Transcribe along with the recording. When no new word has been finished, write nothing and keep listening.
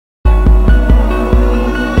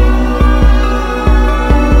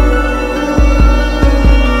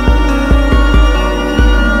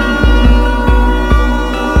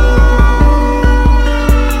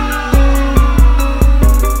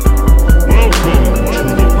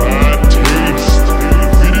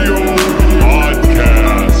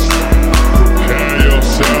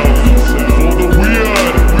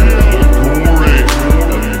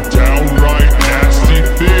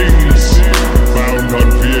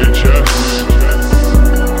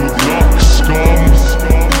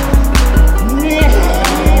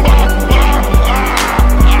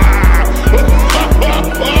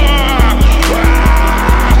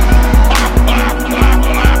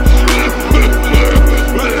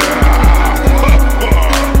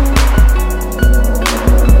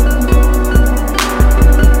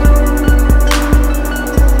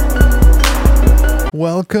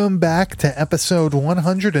Welcome back to episode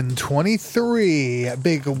 123.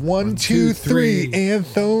 Big 1, 2, 3,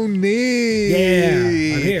 Anthony. Yeah,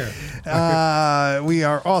 I'm here. We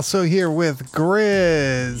are also here with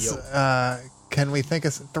Grizz. Can we think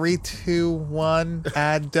of 3, 2, 1?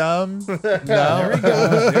 Adam? No. There we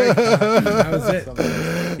go. That was it.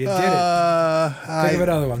 You did it. Think of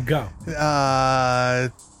another one. Go.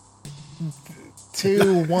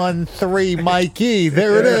 2, 1, 3, Mikey.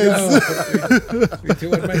 There it is. 3, 2,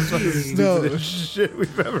 1, Mikey. No. Shit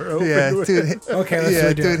we've ever opened Yeah, with. dude. Okay, let's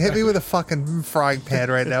Yeah, redo dude, it. hit me with a fucking frying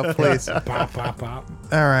pan right now, please. Pop, pop, pop.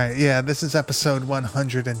 All right, yeah, this is episode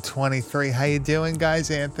 123. How you doing,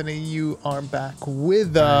 guys? Anthony, you are back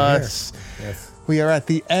with us. Yes. We are at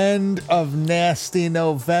the end of Nasty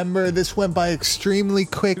November. This went by extremely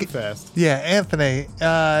quick. Too fast. Yeah, Anthony,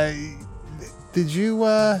 did you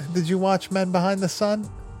watch Men Behind the Sun?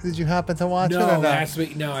 Did you happen to watch it No, or not? last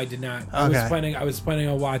week. No, I did not. I was planning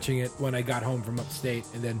on watching it when I got home from upstate,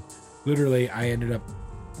 and then literally I ended up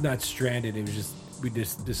not stranded. It was just we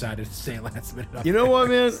just decided to stay last minute. You know what,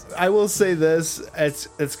 man? I will say this.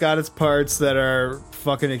 It's got its parts that are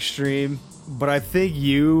fucking extreme, but I think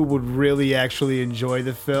you would really actually enjoy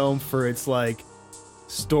the film for its like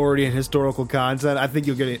story and historical content. I think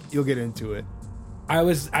you'll get into it. I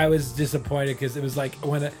was disappointed because it was like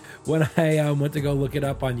when I went to go look it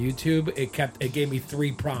up on YouTube, it gave me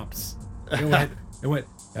 3 prompts. It went,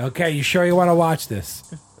 okay, you sure you want to watch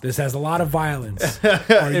this? This has a lot of violence.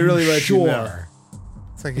 Are It really lets you know.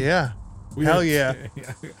 It's like, yeah. We Hell were- yeah.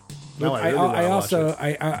 No, I really wanna watch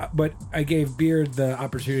it. But I gave Beard the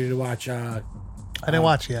opportunity to watch. I didn't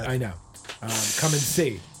watch yet. I know. Come and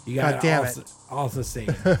see. You got God damn to also see.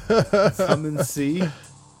 Come and see.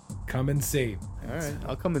 Come and see. All right,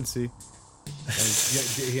 I'll come and see.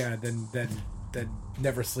 Yeah. Then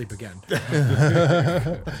never sleep again.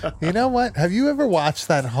 You know what? Have you ever watched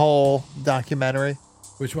that whole documentary,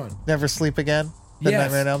 Which one? Never Sleep Again? The Yes.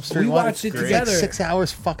 Nightmare on Elm Street We one? watched it It's together. Like 6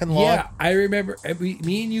 hours fucking long. Yeah, I remember.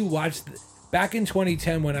 Me and you watched back in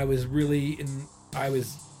 2010 when I was really in. I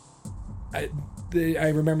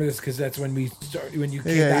remember this because that's when when you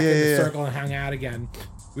came back in the circle and hung out again.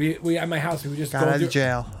 We at my house. We were just Got going out through, of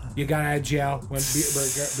jail. You got out of jail when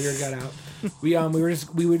Beard got out. We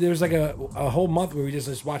there was like a whole month where we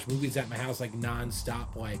just watched movies at my house like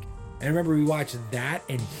nonstop. Like, and I remember we watched that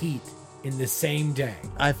and Heat in the same day.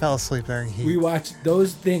 I fell asleep during Heat. We watched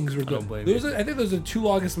those things. Were don't blame those you. I think those are the 2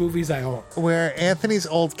 longest movies I own. Where Anthony's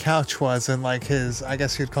old couch was in like his, I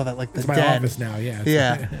guess you'd call that like the It's my den. office now. Yeah.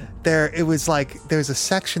 Yeah. It was like, there's a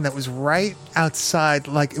section that was right outside,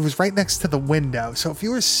 like it was right next to the window. So if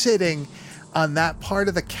you were sitting on that part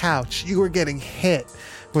of the couch, you were getting hit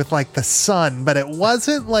with like the sun, but it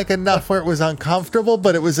wasn't like enough where it was uncomfortable,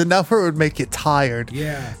 but it was enough where it would make you tired.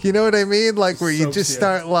 Yeah. You know what I mean? Like where you Soaks just you.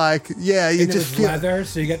 start like, yeah, you And it just was feel leather,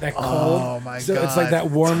 so you get that cold. Oh, my so it's God. like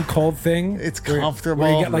that warm cold thing. It's where- comfortable.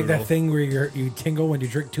 Where you get like that Brutal. thing where you tingle when you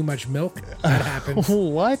drink too much milk. That happens.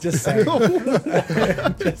 what? Just saying.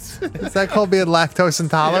 Is that called being lactose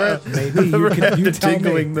intolerant? Maybe you Never can had you the tell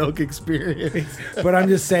tingling me. milk experience. But I'm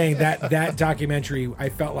just saying that documentary, I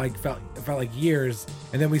felt like years,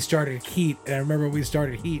 and then we started Heat, and I remember when we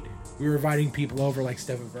started Heat, we were inviting people over, like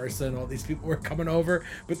Stefan Versa and all these people were coming over,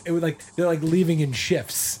 but it was like they're like leaving in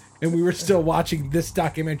shifts, and we were still watching this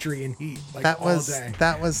documentary in Heat like that all was day.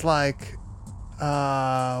 that was like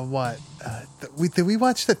what did we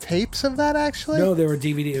watch the tapes of that actually? No, they were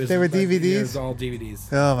DVDs. They were It DVDs? was all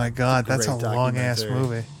DVDs. Oh my god, that's a great long ass documentary.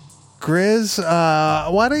 movie. Grizz,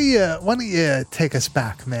 why don't you take us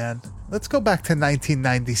back, man? Let's go back to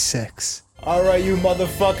 1996. All right, you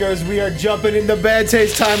motherfuckers, we are jumping in the bad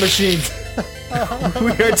taste time machines.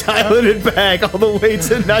 We are dialing it back all the way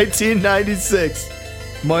to 1996.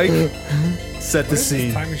 Mike, set the What does scene.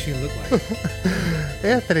 this time machine look like?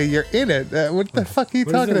 Anthony, you're in it. What the fuck are you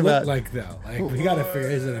What does talking it about? look like though? Like we gotta figure: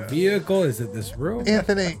 is it a vehicle? Is it this room?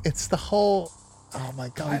 Anthony, it's the whole. Oh my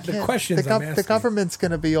god! The can't- questions the, I'm the asking. government's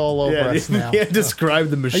gonna be all over Yeah, us you now. can't describe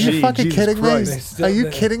the Are machine. you fucking Jesus kidding me? Christ. Are you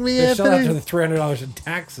kidding me, They're still after Anthony? the $300 in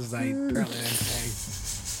taxes I apparently didn't pay.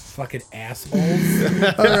 Fucking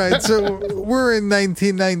assholes. All right, so we're in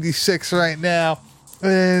 1996 right now,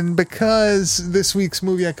 and because this week's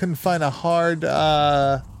movie I couldn't find a hard,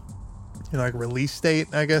 like release date,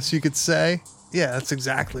 I guess you could say. Yeah, that's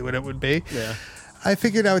exactly what it would be. Yeah. I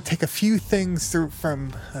figured I would take a few things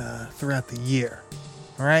throughout the year.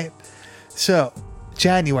 All right, so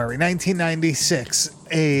January 1996,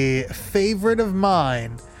 a favorite of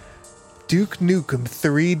mine, Duke Nukem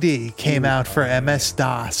 3D came out for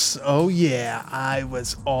MS-DOS. Oh yeah, I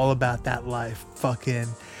was all about that life. Fucking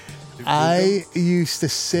I used to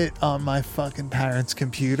sit on my fucking parents'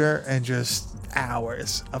 computer and just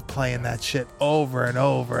hours of playing that shit over and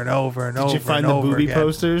over and over and over. Did you find and the over booby again.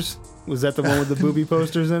 posters? Was that the one with the booby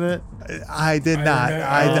posters in it? I did not.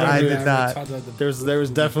 I did not. There was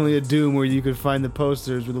definitely a Doom where you could find the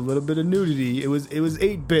posters with a little bit of nudity. It was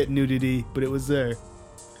 8-bit nudity, but it was there.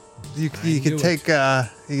 You could take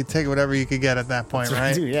whatever you could get at that point,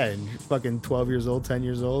 right? Dude, yeah, and you're fucking 12 years old, 10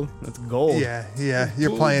 years old. That's gold. Yeah. You're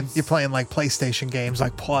playing like PlayStation games,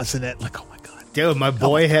 like pausing it, like, oh my god. Dude, my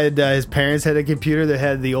boy had his parents had a computer that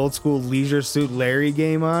had the old school Leisure Suit Larry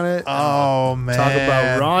game on it. Oh man, talk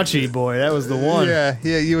about raunchy, boy. That was the one. Yeah.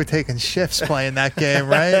 You were taking shifts playing that game,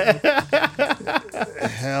 right?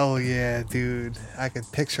 Hell yeah, dude. I could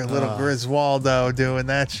picture little Griswoldo doing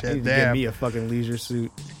that shit. Need to get me a fucking Leisure Suit.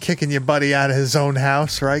 Kicking your buddy out of his own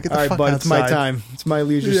house, right? Get the All right, fuck bud, outside. it's my time. It's my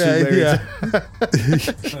Leisure Suit Larry. Yeah.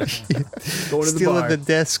 Going to the Stealing bar. the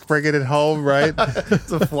disc, bringing it home, right?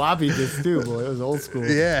 It's a floppy disk too, boy. It was old school.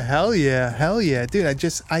 Yeah, hell yeah, dude. I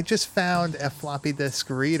just found a floppy disk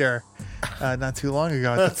reader not too long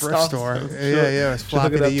ago at the That's thrift awesome. store. Sure. Yeah, it was Should hook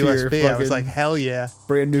floppy it to up to your USB. I was fucking like, hell yeah,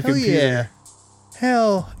 Brand new hell computer. yeah,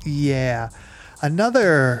 hell yeah.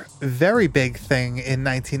 Another very big thing in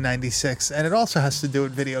 1996, and it also has to do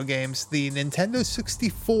with video games. The Nintendo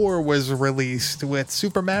 64 was released, with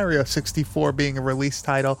Super Mario 64 being a release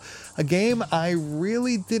title. A game I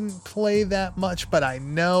really didn't play that much, but I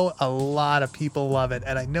know a lot of people love it,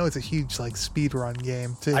 and I know it's a huge like speedrun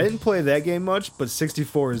game too. I didn't play that game much, but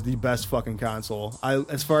 64 is the best fucking console.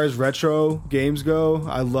 As far as retro games go,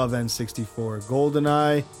 I love N64.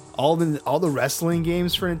 GoldenEye, all the wrestling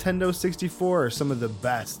games for Nintendo 64 are some of the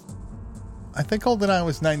best. I think GoldenEye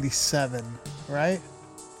was 97, right?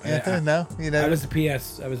 Yeah, Anthony, no? You know, I was a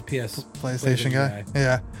PS PlayStation guy.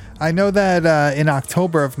 Yeah. I know that in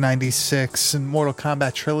October of 96, Mortal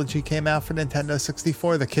Kombat Trilogy came out for Nintendo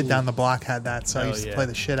 64. The kid down the block had that, so I Hell used to yeah. play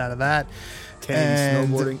the shit out of that. Tanning,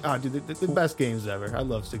 And snowboarding. Oh, dude, the best games ever. I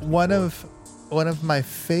love 64. One of my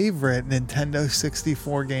favorite Nintendo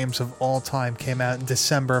 64 games of all time came out in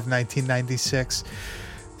December of 1996.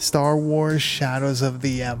 Star Wars Shadows of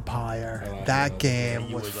the Empire. That game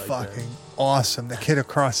you was would like fucking awesome. The kid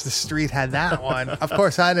across the street had that one. Of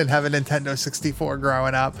course, I didn't have a Nintendo 64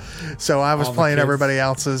 growing up, so I was All the playing kids. everybody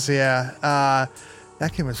else's. Yeah.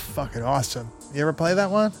 That game was fucking awesome. You ever play that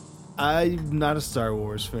one? I'm not a Star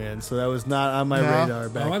Wars fan, so that was not on my No? radar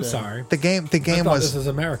back Oh, I'm then. sorry. The game I thought was this was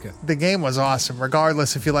America. the game was awesome.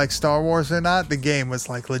 Regardless if you like Star Wars or not, the game was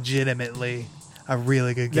like legitimately a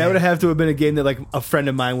really good game. That would have to have been a game that like a friend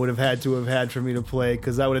of mine would have had to have had for me to play,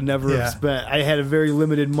 because I would have never Yeah. have spent. I had a very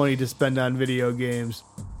limited money to spend on video games,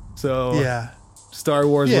 so Yeah. Star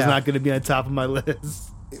Wars was Yeah. not going to be on top of my list.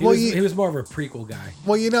 He, Well, he was more of a prequel guy.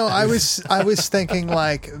 Well, I was thinking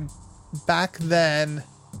like back then.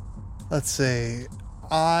 Let's see.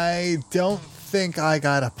 I don't think I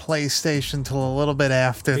got a PlayStation till a little bit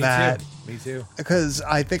after that, Me too. because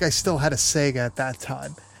I think I still had a Sega at that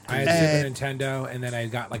time. I had And- Super Nintendo, and then I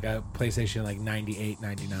got like a PlayStation like 98,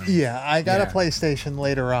 99. Yeah, I got a Yeah. PlayStation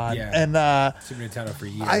later on, Yeah. and Super Nintendo for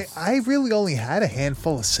years. I really only had a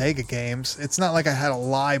handful of Sega games. It's not like I had a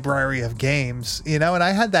library of games, and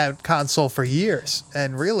I had that console for years.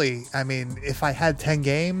 And really, I mean, if I had 10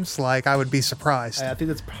 games, like, I would be surprised. I think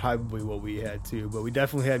that's probably what we had too, but we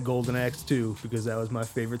definitely had Golden Axe 2 because that was my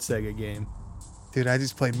favorite Sega game. Dude, I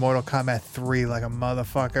just played Mortal Kombat 3 like a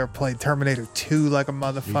motherfucker. Played Terminator 2 like a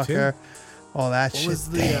motherfucker. All that What shit. was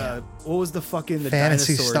the Damn. what was the fucking the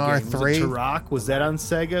Fantasy dinosaur Star game? 3? Was it Turok? Was that on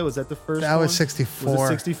Sega? Was that the first That one? was 64. Was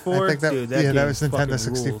it 64? I think that, Dude, that game was Nintendo fucking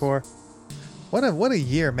 64. What a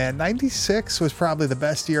year, man. 96 was probably the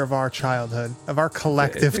best year of our childhood, of our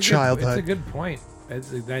collective childhood. It's a good point.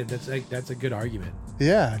 That's a good argument.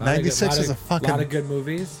 Yeah, 96 is a lot fucking... of good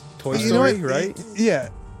movies. Toy You know Story, what? right? Yeah.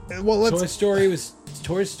 Well, let's...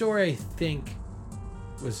 Toy Story, I think,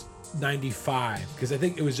 was 95 because I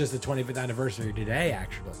think it was just the 25th anniversary today.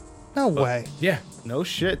 Actually, No way. yeah, No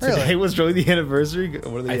shit. Really? Today was really the anniversary. What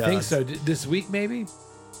are the I think odds? so. This week maybe.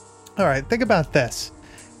 All right, think about this.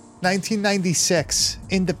 1996,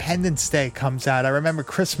 Independence Day comes out. I remember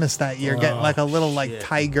Christmas that year getting Oh, like a little like shit.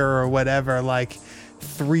 Tiger or whatever, like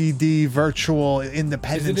 3D virtual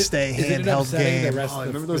Independence Day isn't it handheld upsetting game. The rest Oh, I of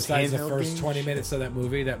remember the, those besides the handheld first games? 20 minutes of that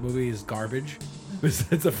movie is garbage.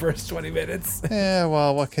 Besides the first 20 minutes. Yeah,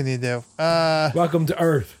 well, what can you do? Welcome to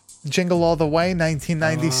Earth. Jingle All the Way,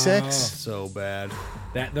 1996. So bad.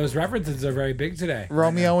 Those references are very big today.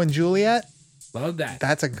 Romeo and Juliet. Love that.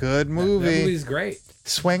 That's a good That movie. movie's great.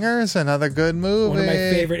 Swingers, another good movie. One of my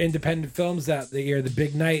favorite independent films out the year, The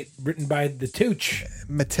Big Night, written by the Tooch.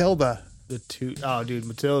 Matilda. The Tooch. Oh, dude,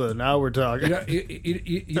 Matilda. Now we're talking.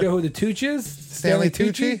 You know who the Tooch is? Stanley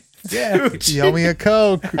Tucci? Yeah. Yell me a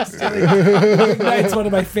Coke. It's one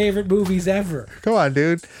of my favorite movies ever. Come on,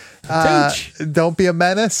 dude. Tooch. Don't be a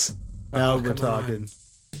menace. Now we're come talking.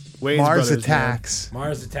 Wayne's Mars Brothers, Attacks.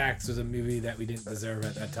 Mars Attacks was a movie that we didn't deserve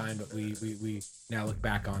at that time, but we now look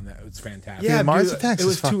back on that. It was fantastic. Man. Yeah, Mars dude, Attacks It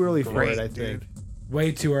is was too early fucking for great, it, I think.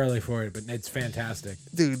 Way too early for it, but it's fantastic.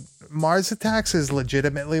 Dude, Mars Attacks is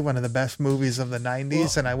legitimately one of the best movies of the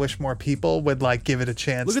 90s, and I wish more people would like give it a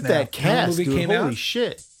chance. Look at now. that cast, movie dude. came Holy out?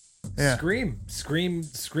 shit. Yeah. Scream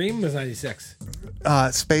was 96.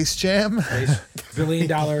 Space Jam. billion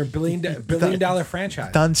dollar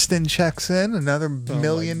franchise. Dunstan checks in, another $1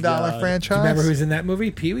 million God. franchise. Do you remember who's in that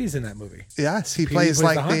movie? Pee-wee's in that movie. Yes, he Pee-wee plays was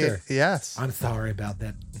like the hunter. yes. I'm sorry about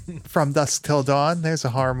that. From Dusk Till Dawn. There's a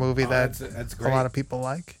horror movie that that's a great. lot of people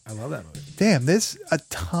like. I love that movie. Damn, there's a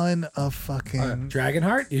ton of fucking.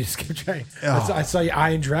 Dragonheart? You skipped Dragon. Oh. I saw your eye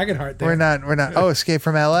in Dragonheart there. We're not. Oh, Escape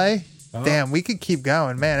from L.A. Oh. Damn, we could keep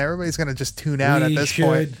going, man. Everybody's gonna just tune out we at this should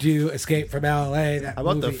point. do Escape from LA. That How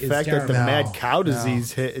about the movie is fact that the terrible. mad cow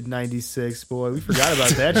disease hit in 96, boy? We forgot about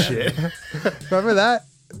that shit. Remember that?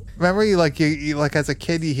 Remember you like as a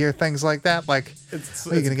kid you hear things like that like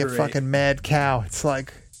you're gonna get great. fucking mad cow. It's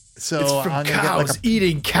like so It's from I'm gonna cows get like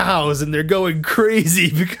eating cows, and they're going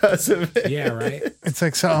crazy because of it. Yeah, right. it's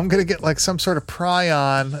like so I'm gonna get like some sort of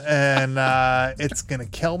prion and it's gonna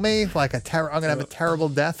kill me like I'm gonna have a terrible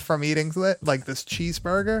death from eating like this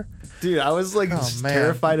cheeseburger. Dude, I was like Oh, just man.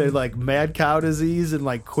 terrified of like mad cow disease and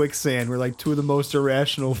like quicksand were like two of the most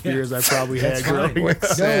irrational fears I probably had That's growing fine.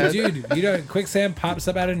 up. No, dude, quicksand pops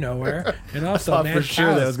up out of nowhere, and also Thought mad for sure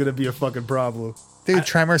cows. that was gonna be a fucking problem. Dude,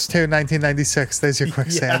 Tremors 2, 1996. There's your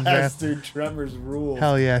quicksand, Yes, man. dude, Tremors rule.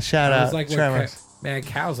 Hell yeah! Shout I out was like, Tremors. mad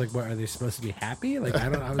cows. Like, what are they supposed to be happy? Like, I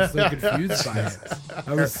was so confused by it.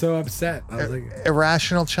 I was so upset. I was like,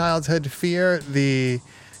 Irrational childhood fear. The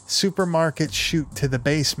supermarket shoot to the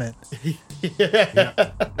basement.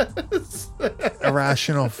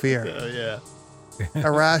 Irrational fear. Oh yeah.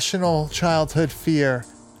 Irrational childhood fear.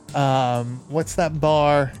 What's that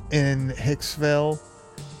bar in Hicksville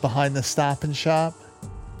behind the Stop and Shop?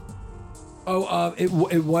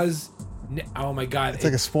 it was. Oh my god! It's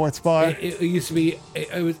like a sports bar. It used to be.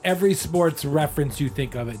 It was every sports reference you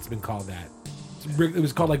think of. It's been called that. It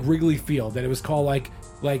was called like Wrigley Field. Then it was called like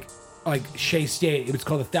Shea State. It was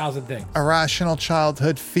called 1,000 things. Irrational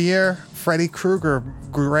childhood fear. Freddy Krueger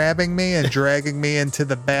grabbing me and dragging me into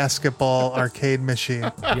the basketball arcade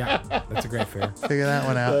machine. Yeah, that's a great fear. Figure that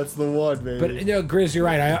one out. That's the one, baby. But Grizz, you're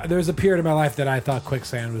right. There was a period in my life that I thought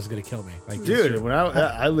quicksand was going to kill me. Like, Dude, when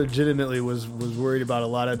I legitimately was worried about a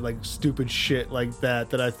lot of like stupid shit like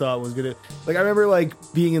that I thought was gonna like I remember like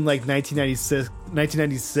being in like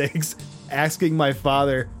 1996 asking my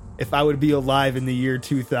father if I would be alive in the year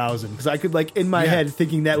 2000 because I could like in my head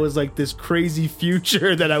thinking that was like this crazy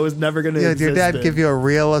future that I was never gonna. Yeah, did your dad give you a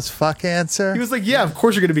real as fuck answer? He was like, "Yeah, of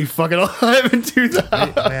course you're gonna be fucking alive in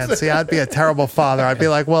 2000." Man, see, I'd be a terrible father. I'd be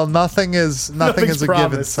like, well, nothing is Nothing's a given,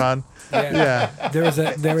 promised. son. Yeah. Yeah. There was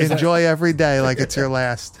Enjoy every day like it's your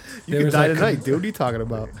last. You There could was, die like, tonight, dude. What are you talking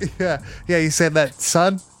about? Yeah. Yeah, you said that,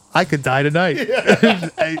 son, I could die tonight.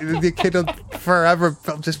 The kid will forever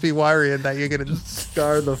just be worrying that you're going to.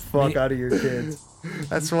 Scar the fuck out of your kids.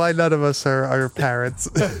 That's why none of us are parents.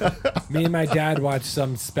 Me and my dad watched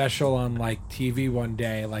some special on like TV one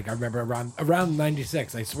day. Like I remember around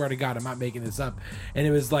 96. I swear to God, I'm not making this up. And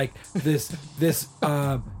it was like this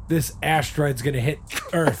asteroid's gonna hit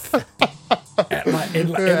Earth.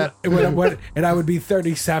 And I would be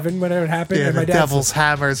 37 when it would happen. Yeah, and my the dad devil's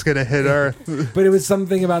hammer is going to hit Earth. but it was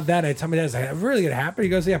something about that. I tell my dad, "Is that really gonna happen?" He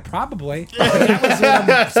goes, "Yeah, probably." That was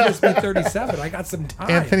when I'm supposed to be 37. I got some time.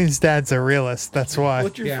 Anthony's dad's a realist. That's why.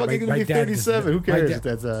 But you're Yeah, fucking my gonna be dad does 37. Who not- my cares dad- if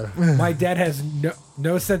that's a... My dad has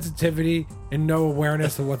no sensitivity and no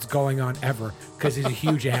awareness of what's going on ever because he's a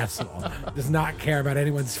huge asshole. Does not care about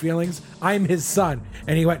anyone's feelings. I'm his son.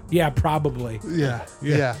 And he went, "Yeah, probably. Yeah.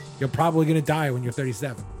 Yeah. You're probably going to die when you're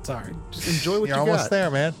 37. Sorry. Just enjoy what You're you almost got.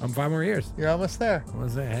 there, man. I'm 5 more years." You're almost there. I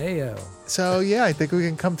was like, "Hey, yo." So, yeah, I think we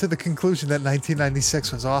can come to the conclusion that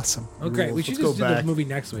 1996 was awesome. Okay, we Rules. should Let's just go do the back. movie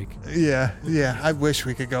next week. Yeah. Yeah. I wish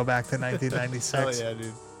we could go back to 1996. Hell yeah,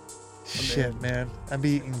 dude. Shit, man. I'm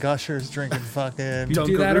eating Gushers, drinking fucking. You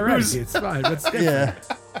do that already. Dunkaroos. It's fine. What's different? Yeah.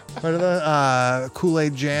 What are the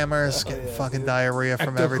Kool-Aid jammers? Getting fucking diarrhea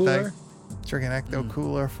from Ecto everything. Cooler? Drinking Ecto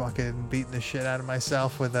Cooler, fucking beating the shit out of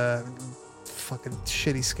myself with a fucking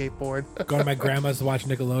shitty skateboard. Going to my grandma's to watch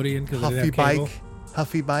Nickelodeon because I Huffy didn't have cable. bike.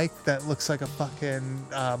 Huffy bike that looks like a fucking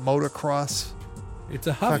motocross. It's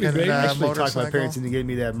a Huffy, Fucking, baby. I actually talked to my motorcycle. parents into getting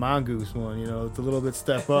me that mongoose one. You know, it's a little bit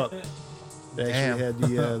step up. They Damn.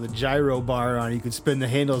 actually had the gyro bar on. You could spin the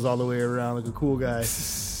handles all the way around like a cool guy.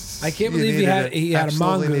 I can't You believe he needed had it. he had a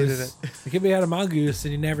Absolutely needed mongoose. it. I can't believe he had a mongoose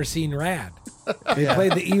and he never seen Rad. He Yeah.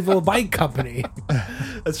 played the evil bike company.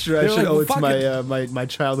 That's true. I They're should like, owe it to fucking- my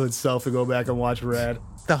childhood self to go back and watch Rad.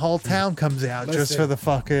 The whole town comes out just Listen, for the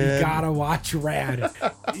fucking. You gotta watch Rad.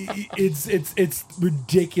 It's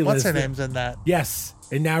ridiculous. What's her name's in that? Yes,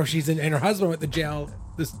 and now she's in, and her husband went to jail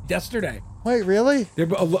yesterday. Wait, really? They're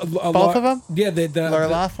Both of them? Yeah, Laura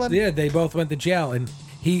Loughlin? Yeah, they both went to jail, and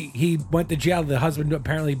he went to jail. The husband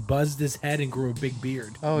apparently buzzed his head and grew a big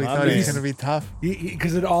beard. Oh, he My thought he was man. gonna be tough.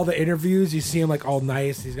 Because in all the interviews, you see him like all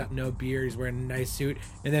nice. He's got no beard. He's wearing a nice suit.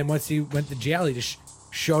 And then once he went to jail, he just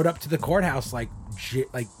showed up to the courthouse like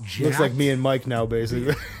Looks jacked, like me and Mike now,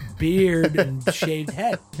 basically. beard and shaved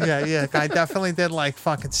head. Yeah. I definitely did like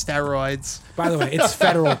fucking steroids, By the way, it's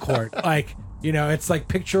federal court. Like, you know, it's like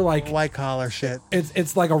picture like white collar shit.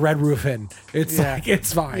 it's like a Red Roof Inn. It's Yeah. like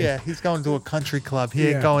it's fine. Yeah, he's going to a country club. He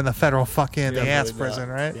Yeah. ain't going to federal fucking Yeah, ass really not. prison,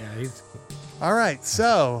 right? Yeah, he's, All right.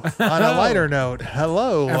 So on a lighter note,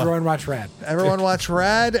 hello. everyone watch Rad. Everyone watch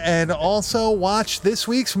Rad and also watch this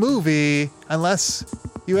week's movie, unless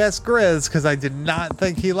you ask Grizz, because I did not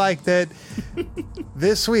think he liked it.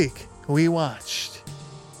 This week, we watched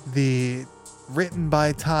the written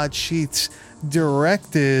by Todd Sheets,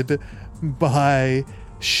 directed by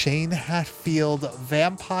Shane Hatfield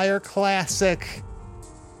vampire classic.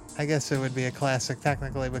 I guess it would be a classic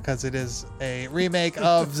technically because it is a remake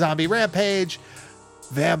of Zombie Rampage,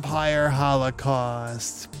 Vampire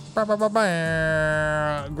Holocaust.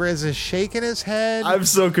 Grizz is shaking his head. I'm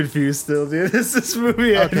so confused still, dude. This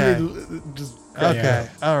movie had Okay. me just Okay.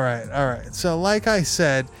 All right. So, like I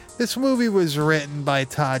said, this movie was written by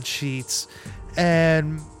Todd Sheets,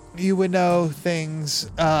 and you would know things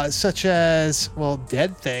such as, well,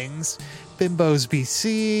 Dead Things, Bimbos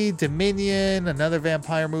BC, Dominion, another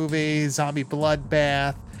vampire movie, Zombie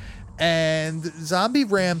Bloodbath, and Zombie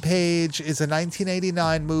Rampage is a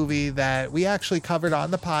 1989 movie that we actually covered on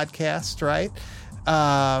the podcast, right?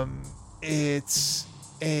 It's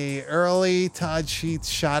a early Todd Sheets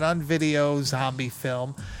shot on video zombie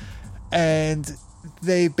film, and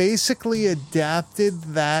they basically adapted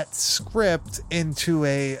that script into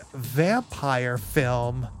a vampire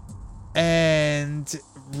film and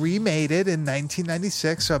remade it in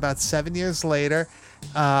 1996, so about 7 years later.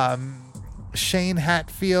 Shane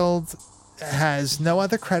Hatfield has no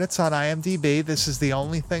other credits on IMDb. This is the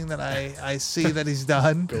only thing that I see that he's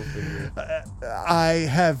done. go figure. I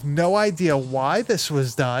have no idea why this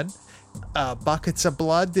was done. Buckets of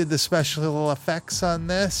Blood did the special effects on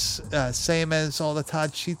this, same as all the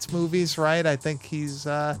Todd Sheets movies, right? I think he's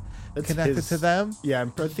connected his- to them. Yeah,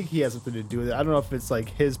 I think he has something to do with it. I don't know if it's like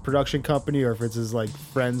his production company or if it's his like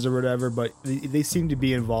friends or whatever, but they seem to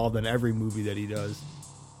be involved in every movie that he does.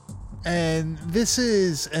 And this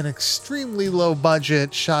is an extremely low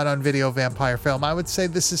budget shot on video vampire film. I would say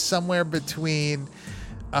this is somewhere between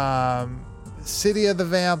City of the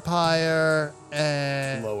Vampire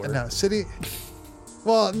and Lower. no City.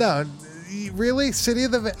 Well, no, really, City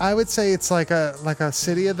of the. I would say it's like a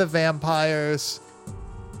City of the Vampires,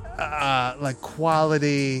 like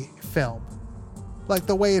quality film, like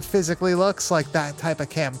the way it physically looks, like that type of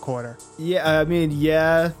camcorder. Yeah, I mean,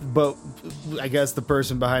 yeah, but I guess the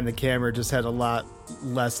person behind the camera just had a lot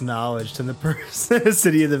less knowledge than the person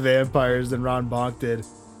City of the Vampires than Ron Bonk did.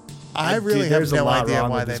 I Dude, really have there's a no lot idea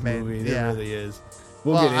wrong why with they this made. movie. Yeah. There really is.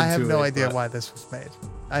 We'll Well, get into I have no it, idea but why this was made.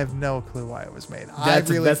 I have no clue why it was made. That's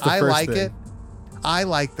the I first like thing. it. I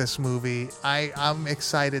like this movie. I'm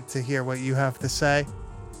excited to hear what you have to say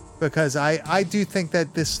because I do think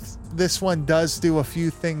that this one does do a few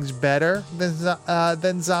things better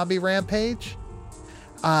than Zombie Rampage.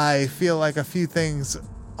 I feel like a few things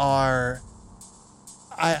are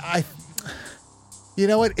you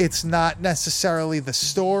know what? It's not necessarily the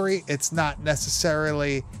story. It's not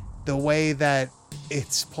necessarily the way that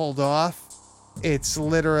it's pulled off. It's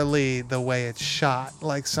literally the way it's shot.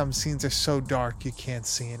 Like some scenes are so dark you can't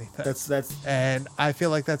see anything. that's And I feel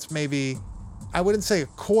like that's maybe, I wouldn't say a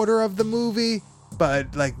quarter of the movie,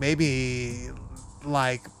 but like maybe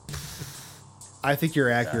like I think you're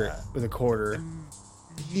accurate with a quarter.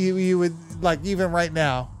 you would like even right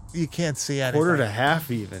now you can't see anything. Quarter to half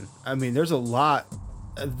even. I mean, there's a lot.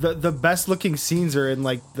 The best looking scenes are in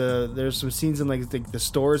like there's some scenes in like the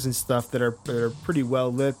stores and stuff that are pretty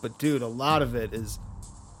well lit, but dude, a lot of it is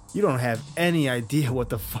you don't have any idea what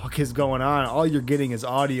the fuck is going on. All you're getting is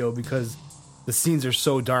audio because the scenes are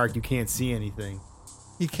so dark you can't see anything.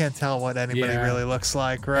 You can't tell what anybody Yeah. really looks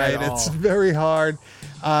like, right? At It's all. very hard.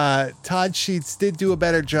 Todd Sheets did do a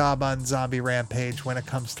better job on Zombie Rampage when it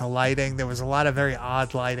comes to lighting. There was a lot of very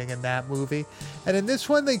odd lighting in that movie. And in this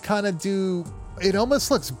one, they kind of do, it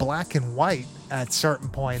almost looks black and white at certain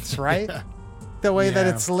points, right? The way that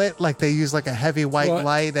it's lit, like they use like a heavy white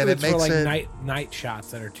light and it it's makes for it like night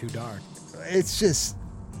shots that are too dark. It's just,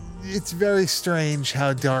 it's very strange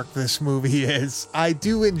how dark this movie is. I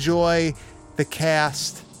do enjoy the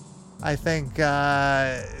cast. I think,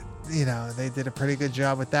 they did a pretty good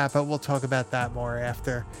job with that, but we'll talk about that more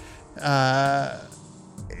after.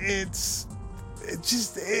 It's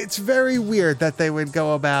very weird that they would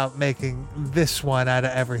go about making this one out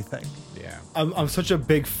of everything. Yeah. I'm such a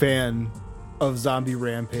big fan of Zombie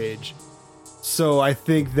Rampage. So I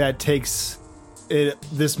think that takes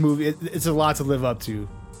this movie, it's a lot to live up to,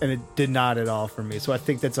 and it did not at all for me. So I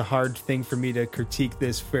think that's a hard thing for me to critique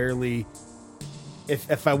this fairly.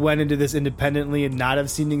 If I went into this independently and not have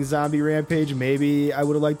seen Zombie Rampage, maybe I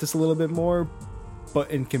would have liked this a little bit more.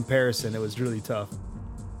 But in comparison, it was really tough.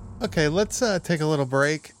 Okay, let's take a little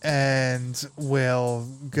break and we'll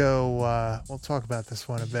go. We'll talk about this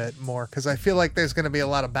one a bit more because I feel like there's going to be a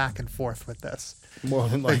lot of back and forth with this. More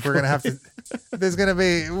than like we're gonna have to.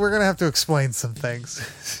 We're gonna have to explain some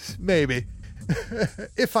things, maybe,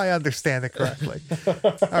 if I understand it correctly.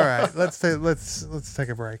 All right, let's take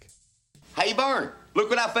a break. Hey, Bern, look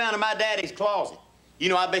what I found in my daddy's closet.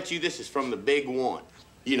 I bet you this is from the big one.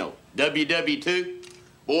 WW2.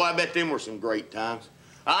 Boy, I bet them were some great times.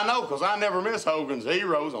 I know, because I never miss Hogan's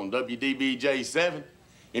Heroes on WDBJ7.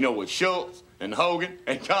 With Schultz and Hogan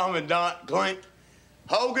and Commandant Clint.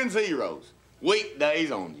 Hogan's Heroes,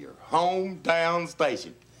 weekdays on your hometown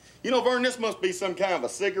station. Vern, this must be some kind of a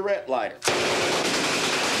cigarette lighter.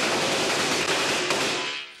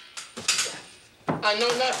 I know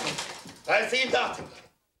nothing. I see nothing.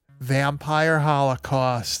 Vampire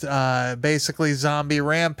Holocaust, basically Zombie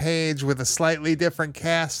Rampage with a slightly different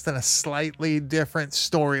cast and a slightly different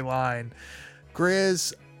storyline.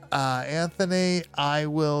 Grizz, Anthony, I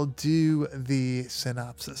will do the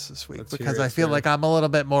synopsis this week because I feel like I'm a little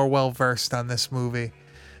bit more well versed on this movie.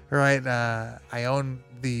 Right? I own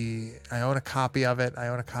a copy of it. I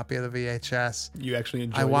own a copy of the VHS. You actually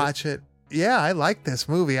enjoy it? I watch it. Yeah, I like this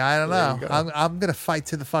movie. I don't know. I'm gonna fight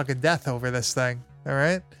to the fucking death over this thing. All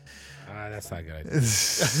right. That's not good.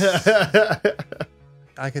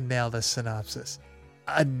 I could nail this synopsis.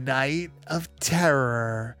 A night of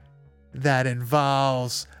terror that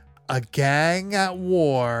involves a gang at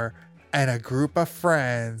war and a group of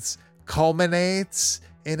friends culminates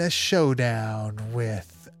in a showdown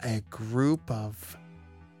with a group of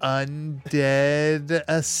undead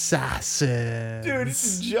assassins. Dude,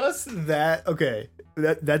 it's just that. Okay,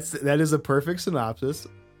 that is a perfect synopsis.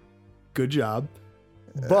 Good job.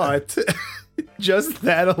 But just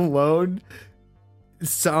that alone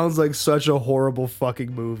sounds like such a horrible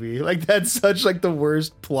fucking movie. Like that's such like the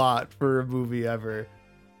worst plot for a movie ever.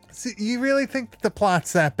 See, you really think the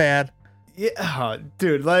plot's that bad? Yeah,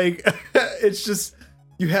 dude, like it's just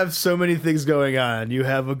you have so many things going on. You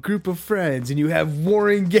have a group of friends and you have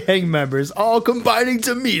warring gang members all combining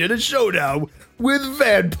to meet at a showdown with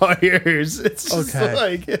vampires. It's just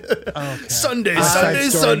like Sunday.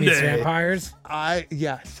 Vampires.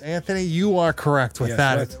 Yes, Anthony, you are correct with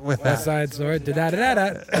that. West Side Story. We're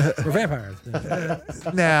vampires.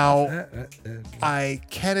 Now, I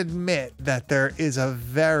can admit that there is a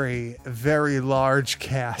very, very large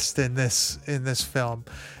cast in this film.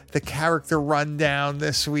 The character rundown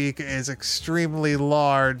this week is extremely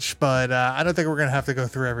large, but I don't think we're going to have to go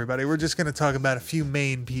through everybody. We're just going to talk about a few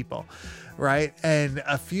main people, right? And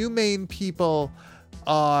a few main people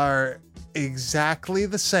are exactly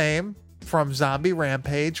the same from Zombie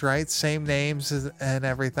Rampage, right? Same names and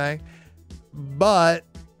everything. But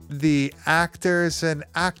the actors and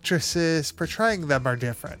actresses portraying them are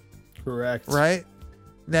different. Correct. Right?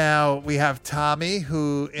 Now, we have Tommy,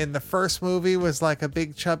 who in the first movie was like a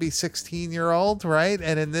big chubby 16-year-old, right?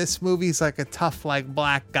 And in this movie, he's like a tough, like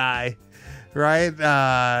black guy, right?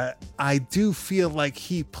 I do feel like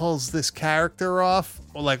he pulls this character off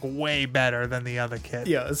like way better than the other kid.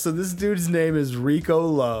 Yeah, so this dude's name is Rico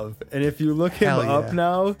Love. And if you look him up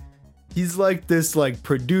now, he's like this like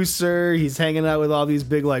producer. He's hanging out with all these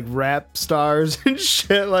big like rap stars and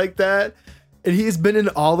shit like that. And he's been in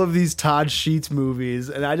all of these Todd Sheets movies.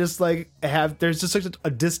 And I just like there's just such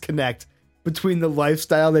a disconnect between the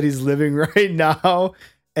lifestyle that he's living right now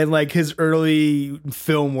and like his early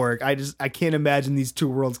film work. I can't imagine these two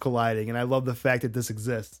worlds colliding. And I love the fact that this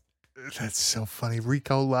exists. That's so funny.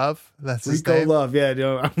 Rico Love. That's his Rico name? Love.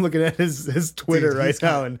 Yeah, I'm looking at his Twitter right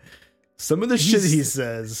now. And some of the shit he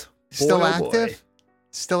says. Still active?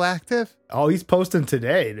 Still active? Oh, he's posting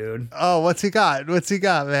today, dude. Oh, what's he got? What's he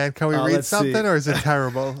got, man? Can we read let's see. something, or is it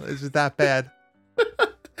terrible? Is it that bad?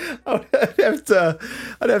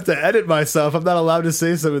 I'd have to edit myself. I'm not allowed to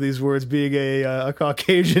say some of these words being a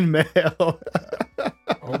Caucasian male.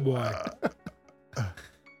 Oh boy.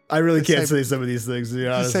 I really Just can't say- say some of these things, dude,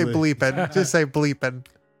 Just say honestly. bleeping. Just say bleeping.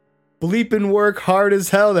 Bleeping work hard as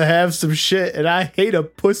hell to have some shit, and I hate a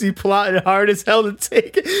pussy plotting hard as hell to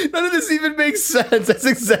take it. None of this even makes sense. That's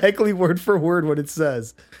exactly word for word what it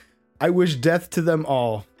says. I wish death to them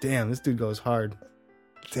all. Damn, this dude goes hard.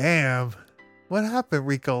 Damn. What happened,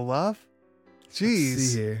 Rico Love? Let's see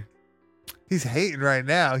Jeez. here. He's hating right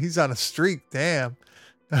now. He's on a streak. Damn.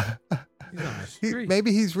 He's on a streak.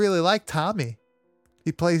 Maybe he's really like Tommy.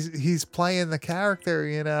 He's playing the character,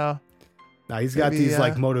 you know. Now he's got Maybe, these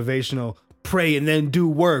like motivational pray and then do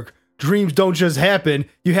work. Dreams don't just happen.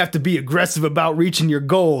 You have to be aggressive about reaching your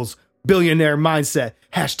goals. Billionaire mindset.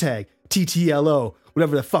 Hashtag TTLO.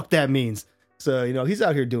 Whatever the fuck that means. So, you know, he's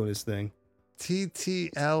out here doing his thing.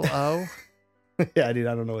 TTLO? Yeah, dude,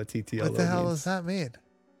 I don't know what TTLO What the hell means. does that mean?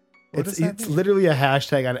 What It's does that mean? literally a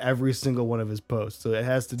hashtag on every single one of his posts. So it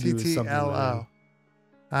has to do with something. TTLO.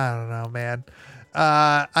 I don't know, man.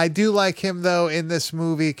 I do like him though in this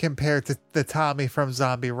movie compared to the Tommy from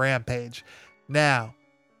Zombie Rampage. Now,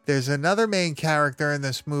 there's another main character in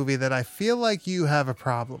this movie that I feel like you have a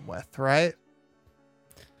problem with, right?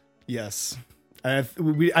 Yes. I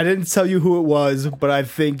didn't tell you who it was, but I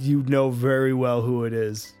think you know very well who it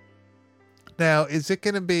is. Now, is it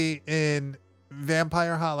going to be in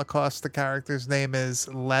Vampire Holocaust? The character's name is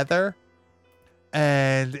Leather.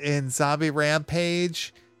 And in Zombie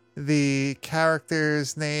Rampage, the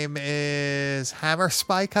character's name is Hammer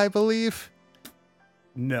Spike, I believe.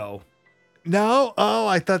 No. No? Oh,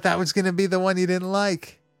 I thought that was going to be the one you didn't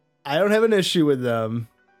like. I don't have an issue with them.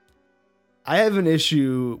 I have an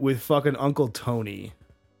issue with fucking Uncle Tony.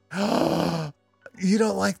 You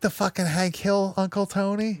don't like the fucking Hank Hill Uncle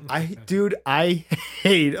Tony? Dude, I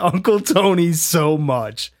hate Uncle Tony so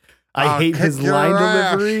much. I I'll hate kick his your line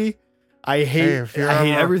ass. delivery. I hate if you're I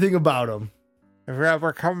hate ever- everything about him. If you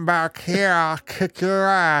ever come back here, I'll kick your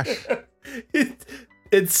ass.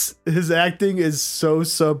 It's his acting is so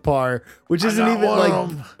subpar, which isn't got even one like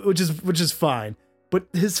of 'em. which is fine. But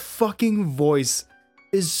his fucking voice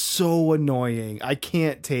is so annoying. I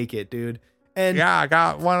can't take it, dude. And Yeah, I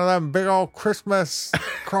got one of them big old Christmas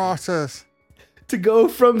crosses. to go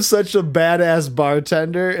from such a badass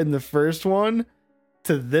bartender in the first one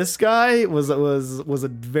to this guy was a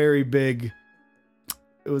very big.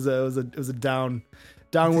 It was a downward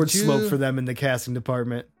Did you- slope for them in the casting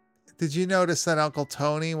department. Did you notice that Uncle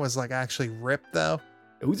Tony was like actually ripped though?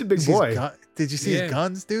 Who's a big Did you see boy? his Did you see Yeah. his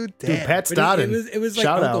guns, dude? Dude, Damn. Pat But Stodden. it was like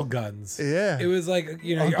Shout Uncle out. Guns. Yeah. It was like,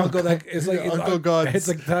 you know, your Uncle uncle like it's like it's Uncle like, Guns. It's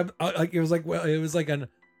like time, like it was like when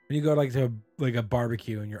you go like to like a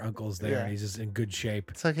barbecue and your uncle's there Yeah. and he's just in good shape.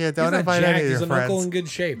 It's like, yeah, He's don't not invite Jack, any of he's your an uncle in friends. good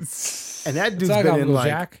shape. And that What's dude's up, been in Uncle like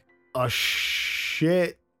Jack? a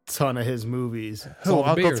shit ton of his movies. Who, all the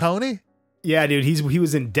Uncle beers. Tony? Yeah, dude, he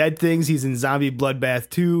was in Dead Things. He's in Zombie Bloodbath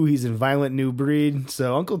 2. He's in Violent New Breed.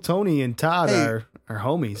 So Uncle Tony and Todd Hey. are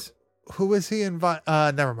homies. Who was he in?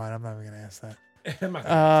 Never mind. I'm not even gonna ask that. I'm not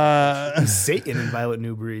gonna- He's Satan in Violent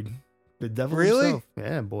New Breed. The devil Really? himself.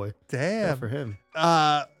 Yeah, boy. Good Damn. for him.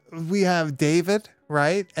 We have David,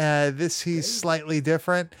 right? He's slightly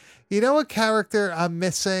different. You know what character I'm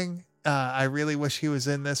missing? I really wish he was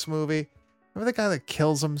in this movie. Remember the guy that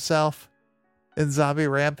kills himself in Zombie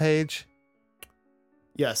Rampage?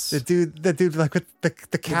 Yes. The dude like with the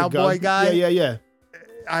With the cowboy gun. guy. Yeah.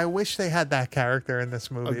 I wish they had that character in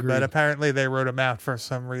this movie, Agreed. but apparently they wrote him out for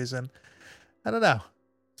some reason. I don't know.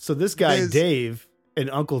 So this guy, There's- Dave, and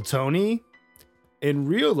Uncle Tony, in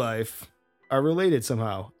real life, are related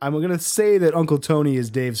somehow. I'm going to say that Uncle Tony is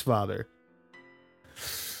Dave's father.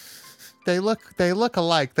 They look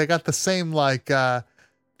alike. They got the same like the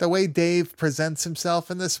way Dave presents himself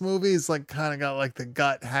in this movie is like kind of got like the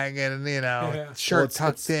gut hanging and Yeah. shirt Well, it's-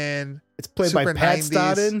 tucked in. It's played by Super Pat 90s.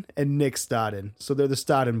 Stodden and Nick Stodden. So they're the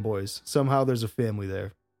Stodden boys. Somehow there's a family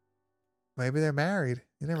there. Maybe they're married.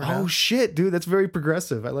 You never know. Oh, shit, dude. That's very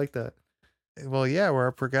progressive. I like that. Well, yeah, we're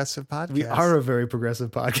a progressive podcast. We are a very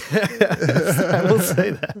progressive podcast. I will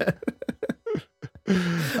say that.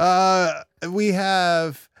 We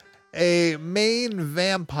have a main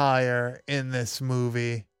vampire in this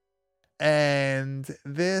movie, and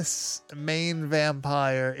this main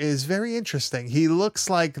vampire is very interesting. He looks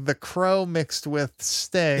like the Crow mixed with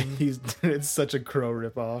Sting. It's such a Crow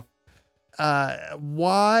ripoff.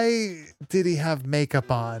 Why did he have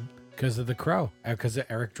makeup on? Because of the Crow. Because of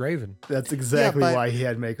Eric Draven. That's exactly but- why he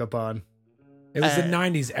had makeup on. It was the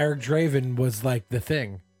 90s. Eric Draven was like the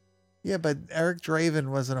thing. Yeah, but Eric Draven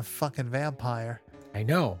wasn't a fucking vampire. I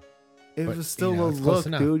know. It But, was still you know, a it's close look,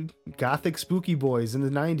 enough. dude. Gothic spooky boys in the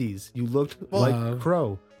 90s. You looked like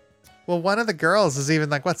Crow. Well, one of the girls is even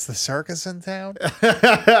like, what's the circus in town?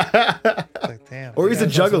 Like, damn. Or he's a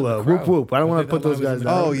guy's also in The juggalo. Crow. Whoop whoop. I don't I want to think put that those line guys was in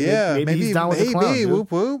down. Oh, yeah. Maybe he's down with the clown, dude.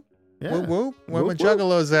 Whoop, whoop. Yeah. Whoop, whoop. Where my Whoop, whoop.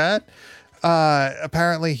 juggalo's at.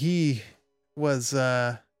 Apparently he was,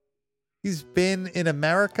 he's been in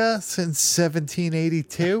America since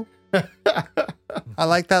 1782. I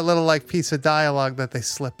like that little like piece of dialogue that they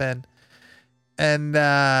slip in. And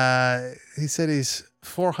he said he's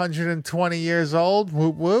 420 years old.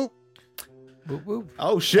 Whoop, whoop. Whoop, whoop.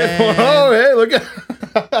 Oh shit! And- Oh hey, look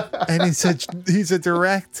at. And he said he's a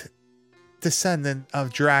direct descendant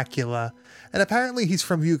of Dracula. And apparently he's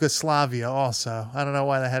from Yugoslavia also. I don't know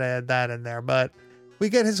why they had to add that in there, but we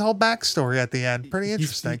get his whole backstory at the end. Pretty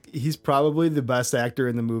interesting. He's probably the best actor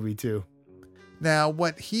in the movie too. Now,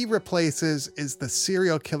 what he replaces is the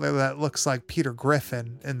serial killer that looks like Peter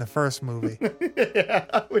Griffin in the first movie.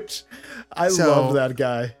 Yeah, which I So- love that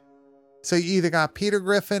guy. So you either got Peter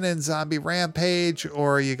Griffin in Zombie Rampage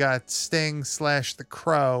or you got Sting / The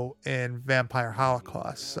Crow in Vampire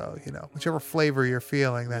Holocaust. So, you know, whichever flavor you're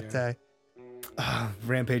feeling that day.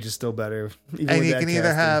 Rampage is still better. Even And with you that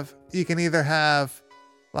can either have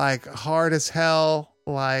like hard as hell,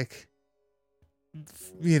 like,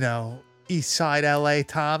 you know, East Side LA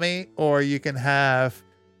Tommy, or you can have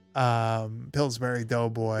Pillsbury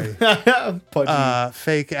Doughboy, casting. Pudgy.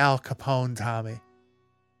 fake Al Capone Tommy.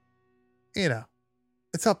 You know,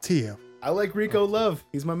 it's up to you. I like Rico Love.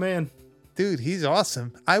 He's my man. Dude, he's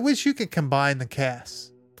awesome. I wish you could combine the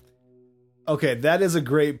cast. Okay, that is a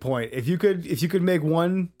great point. If you could make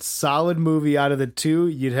one solid movie out of the two,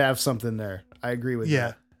 you'd have something there. I agree with Yeah.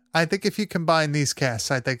 that. I think if you combine these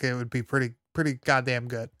casts, I think it would be pretty goddamn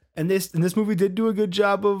good. And this movie did do a good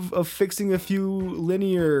job of fixing a few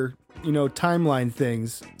linear, timeline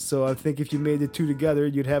things. So I think if you made the two together,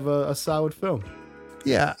 you'd have a solid film.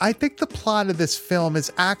 Yeah, I think the plot of this film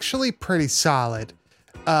is actually pretty solid.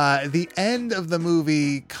 The end of the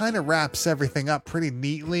movie kind of wraps everything up pretty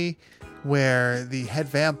neatly, where the head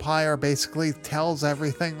vampire basically tells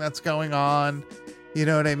everything that's going on. You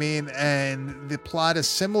know what I mean? And the plot is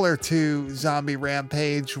similar to Zombie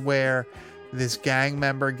Rampage, where this gang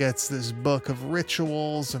member gets this book of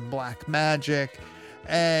rituals and black magic,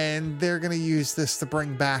 and they're going to use this to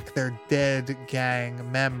bring back their dead gang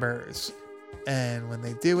members. And when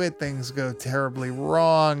they do it, things go terribly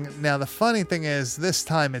wrong. Now, the funny thing is, this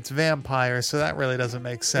time it's vampires, so that really doesn't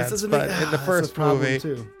make sense. But in the first movie,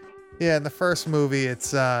 yeah, in the first movie,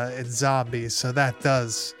 it's zombies, so that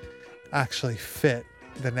does actually fit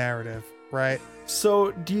the narrative, right?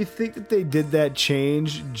 So do you think that they did that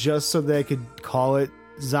change just so they could call it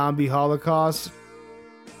Zombie Holocaust?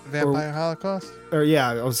 Vampire Holocaust? Or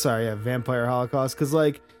yeah, Vampire Holocaust. Because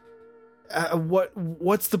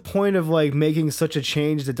what's the point of making such a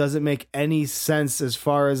change that doesn't make any sense as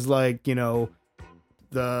far as the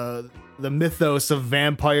mythos of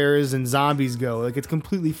vampires and zombies go? It's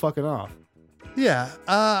completely fucking off. Yeah,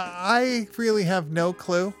 I really have no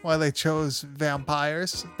clue why they chose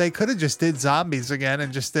vampires. They could have just did zombies again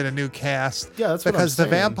and just did a new cast. Yeah, that's what I'm because the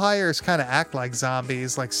saying. vampires kind of act like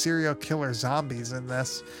zombies, like serial killer zombies in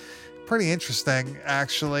this. Pretty interesting,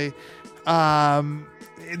 actually.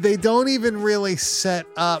 They don't even really set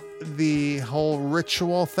up the whole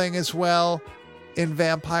ritual thing as well. In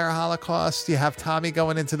Vampire Holocaust, you have Tommy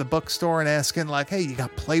going into the bookstore and asking hey, you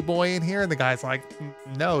got Playboy in here? And the guy's like,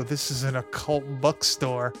 no, this is an occult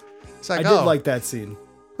bookstore. It's like, I did like that scene.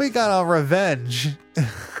 we got our revenge.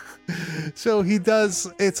 So he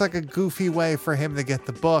does, it's like a goofy way for him to get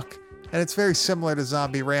the book. And it's very similar to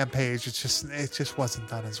Zombie Rampage. It just wasn't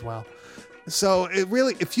done as well. So it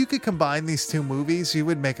really, if you could combine these two movies, you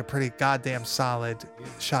would make a pretty goddamn solid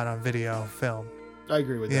shot on video film. I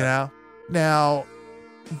agree with You that. know? Now,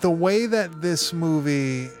 the way that this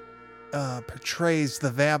movie portrays the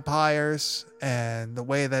vampires and the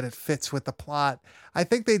way that it fits with the plot, I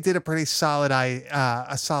think they did a pretty solid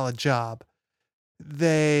job.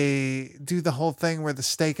 They do the whole thing where the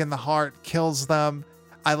stake in the heart kills them.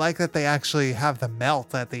 I like that they actually have the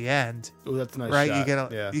melt at the end. Oh, that's a nice Right, shot.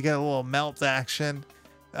 you get a little melt action.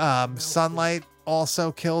 Sunlight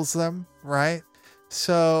also kills them, right?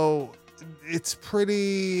 So it's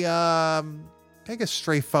pretty, I guess,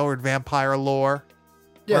 straightforward vampire lore.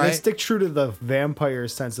 Yeah, they right? stick true to the vampire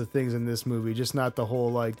sense of things in this movie, just not the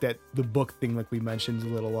whole the book thing like we mentioned is a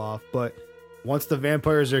little off. But once the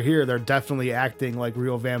vampires are here, they're definitely acting like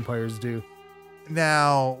real vampires do.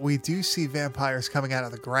 Now we do see vampires coming out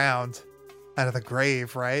of the ground. out of the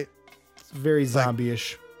grave, right? It's very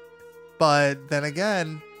zombie-ish. But then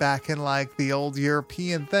again, back in like the old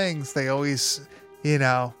European things, they always, you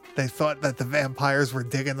know, they thought that the vampires were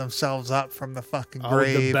digging themselves up from the fucking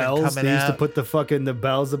grave the bells. and coming They used out. to put the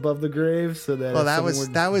bells above the grave so that. Well, if that was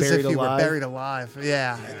someone if you alive, were buried alive.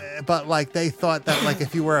 Yeah. But like they thought that like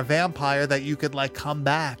if you were a vampire that you could like come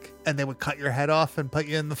back and they would cut your head off and put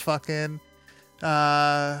you in the fucking put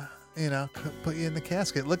you in the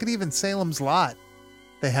casket. Look at even Salem's Lot.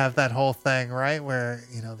 They have that whole thing, right? Where,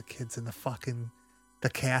 you know, the kid's in the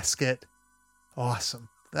casket. Awesome.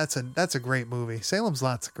 That's a great movie. Salem's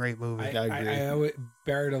Lot's a great movie. I agree. I always,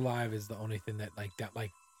 Buried Alive is the only thing that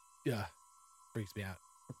freaks me out.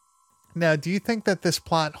 Now, do you think that this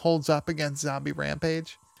plot holds up against Zombie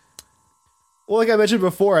Rampage? Well, like I mentioned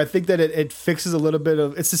before, I think that it fixes a little bit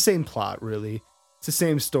of. It's the same plot, really. It's the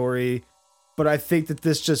same story. But I think that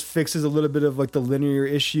this just fixes a little bit of like the linear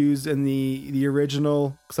issues in the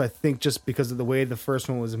original, because I think just because of the way the first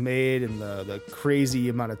one was made and the crazy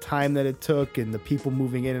amount of time that it took and the people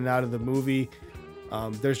moving in and out of the movie,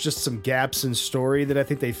 there's just some gaps in story that I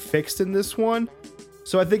think they fixed in this one.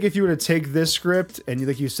 So I think if you were to take this script and,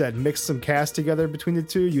 like you said, mix some cast together between the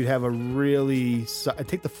two, you'd have a really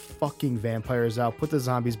take the fucking vampires out, put the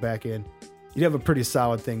zombies back in, you'd have a pretty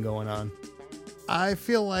solid thing going on. I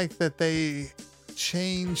feel like that they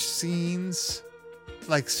change scenes,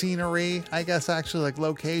 like scenery, I guess actually like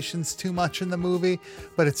locations too much in the movie,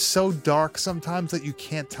 but it's so dark sometimes that you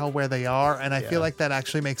can't tell where they are. And I feel like that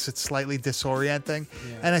actually makes it slightly disorienting.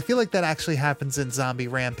 Yeah. And I feel like that actually happens in Zombie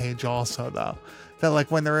Rampage also, though. That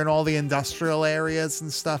like when they're in all the industrial areas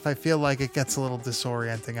and stuff, I feel like it gets a little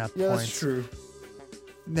disorienting at points. That's true.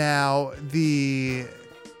 Now, the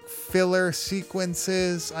filler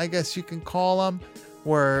sequences, I guess you can call them,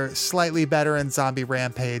 were slightly better in Zombie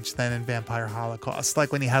Rampage than in Vampire Holocaust.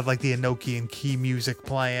 Like when you had like the Enochian key music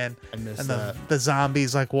playing and the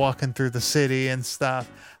zombies like walking through the city and stuff.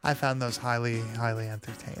 I found those highly, highly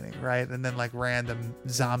entertaining, right? And then like random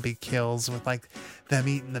zombie kills with like them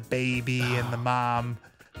eating the baby and the mom.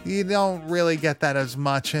 You don't really get that as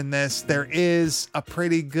much in this. There is a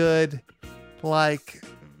pretty good like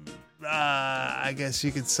I guess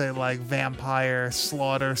you could say like vampire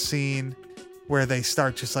slaughter scene where they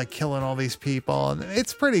start just like killing all these people, and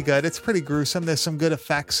it's pretty good. It's pretty gruesome. There's some good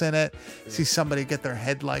effects in it. You see somebody get their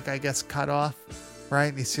head like I guess cut off, right?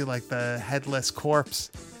 And you see like the headless corpse.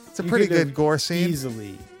 It's a pretty good gore scene.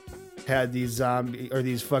 Easily had these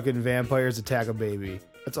these fucking vampires attack a baby.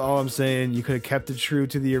 That's all I'm saying. You could have kept it true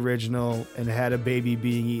to the original and had a baby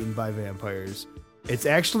being eaten by vampires. It's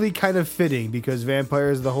actually kind of fitting because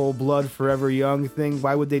vampires, the whole blood forever young thing,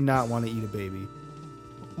 why would they not want to eat a baby?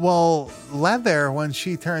 Well, Leather, when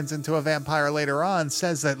she turns into a vampire later on,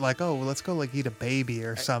 says that like, oh, well, let's go like eat a baby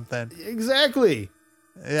or something. Exactly.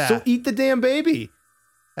 Yeah. So eat the damn baby.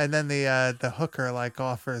 And then the hooker like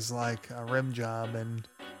offers like a rim job and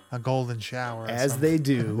a golden shower. As they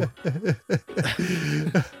do.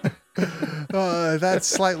 That's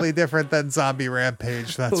slightly different than Zombie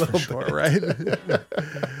Rampage, that's for sure, right?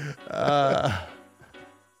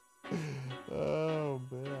 Oh,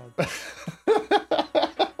 man.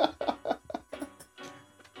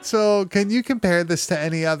 So, can you compare this to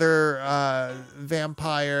any other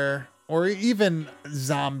vampire or even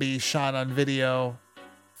zombie shot on video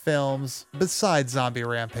films besides Zombie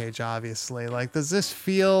Rampage, obviously? Like, does this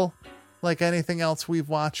feel like anything else we've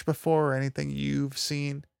watched before or anything you've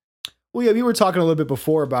seen? Well, yeah, we were talking a little bit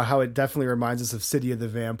before about how it definitely reminds us of City of the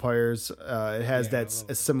Vampires. It has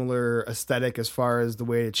a similar aesthetic as far as the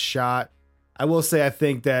way it's shot. I will say I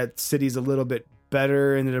think that City's a little bit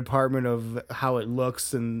better in the department of how it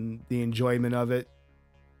looks and the enjoyment of it.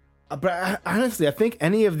 But honestly, I think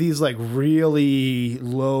any of these like really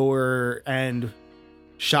lower end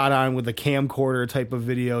shot on with a camcorder type of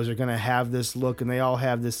videos are going to have this look, and they all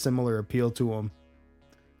have this similar appeal to them.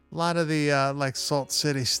 A lot of the like Salt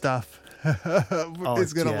City stuff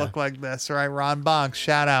is going to look like this, right? Ron Bonk,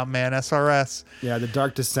 shout out, man. SRS. Yeah, the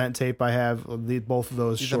Dark Descent tape I have, both of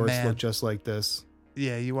those shorts look just like this.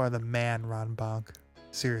 Yeah, you are the man, Ron Bonk.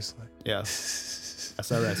 Seriously. Yes.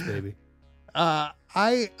 SRS, baby.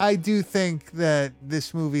 I do think that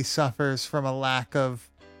this movie suffers from a lack of,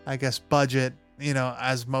 I guess, budget, you know,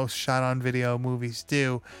 as most shot on video movies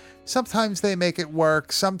do. Sometimes they make it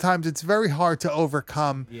work. Sometimes it's very hard to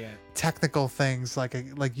overcome technical things like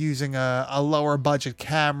using a lower budget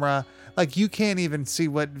camera. Like you can't even see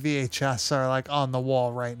what VHS are like on the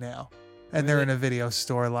wall right now. And they're in a video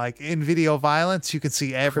store. Like in Video Violence, you can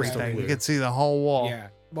see everything. You can see the whole wall. Yeah.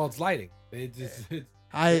 Well, it's lighting.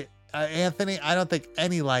 Anthony, I don't think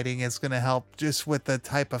any lighting is going to help just with the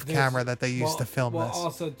type of camera that they use to film this.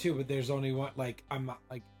 Also too, but there's only one. Like I'm not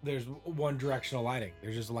like there's one directional lighting.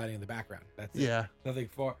 There's just lighting in the background. That's it. Yeah. Nothing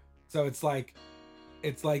for. So it's like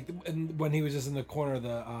when he was just in the corner of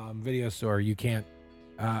the video store. You can't.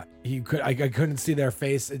 I couldn't see their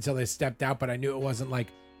face until they stepped out, but I knew it wasn't like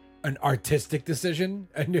an artistic decision.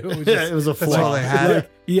 I knew it was. Just, it was a That's all flaw. they had.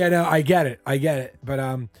 like, yeah, no, I get it.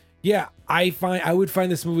 But yeah, I would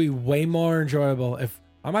find this movie way more enjoyable if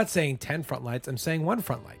I'm not saying 10 front lights. I'm saying one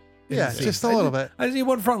front light. Yeah, just a little bit. I just need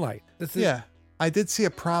one front light. That's it. Yeah. I did see a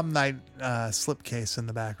prom night slipcase in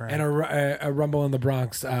the background. And a Rumble in the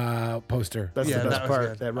Bronx poster. That's Yeah, the that best was part.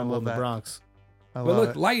 good. That I Rumble love in the that. Bronx. I But love look,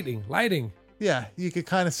 it. lighting. Yeah, you could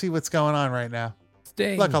kind of see what's going on right now.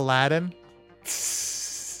 Sting. Like Aladdin.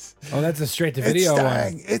 Oh, that's a straight to It's video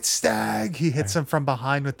Stag. one. It's Stag. He hits him from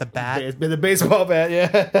behind with the bat. The baseball bat,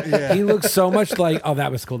 yeah. Yeah. He looks so much like. Oh,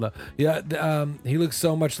 that was cool though. Yeah, he looks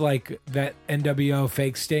so much like that NWO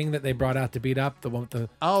fake Sting that they brought out to beat up the one with the.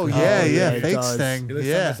 Oh, yeah, yeah, it Fake does. Sting. He looks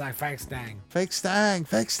so Yeah. much like fake Sting. Fake Stang.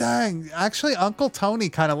 Fake Stang. Actually, Uncle Tony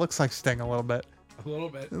kind of looks like Sting a little bit. A little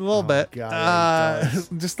bit. A little bit. God, he does.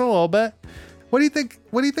 Just a little bit. What do you think?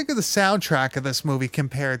 What do you think of the soundtrack of this movie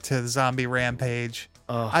compared to Zombie Rampage?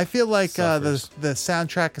 I feel like the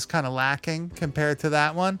soundtrack is kind of lacking compared to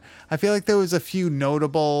that one. I feel like there was a few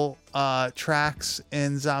notable tracks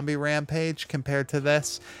in Zombie Rampage compared to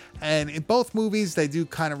this, and in both movies they do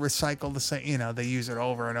kind of recycle the same. You know, they use it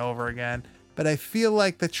over and over again. But I feel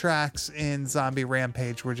like the tracks in Zombie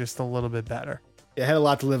Rampage were just a little bit better. It had a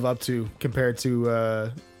lot to live up to compared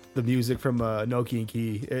to the music from Noki and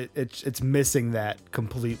Key. It's missing that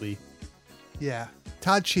completely. Yeah,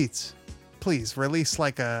 Todd Sheets, please release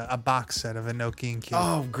like a box set of Inoki and Key.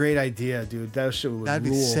 Oh, great idea, dude. That shit would That'd be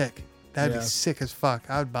rule. sick. That'd Yeah. be sick as fuck.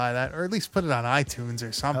 I would buy that, or at least put it on iTunes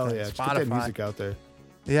or something. Hell yeah. Just get that Spotify. music out there.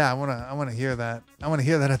 Yeah, I wanna hear that. I wanna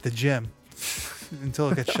hear that at the gym until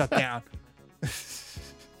it gets shut down.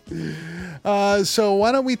 So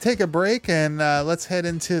why don't we take a break and let's head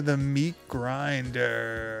into the meat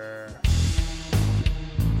grinder.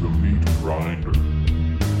 The Meat Grinder.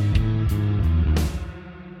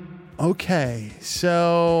 Okay,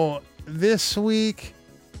 so this week,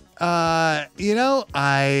 I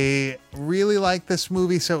really like this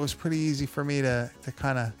movie, so it was pretty easy for me to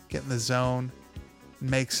kind of get in the zone,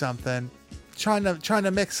 make something. Trying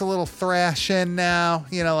to mix a little thrash in now,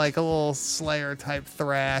 like a little Slayer type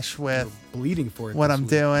thrash You with were bleeding for it. what this I'm week.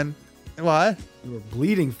 doing. What? You were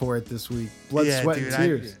bleeding for it this week. Blood, sweat, and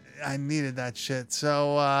tears. I needed that shit.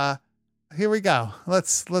 So here we go.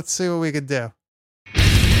 Let's see what we can do.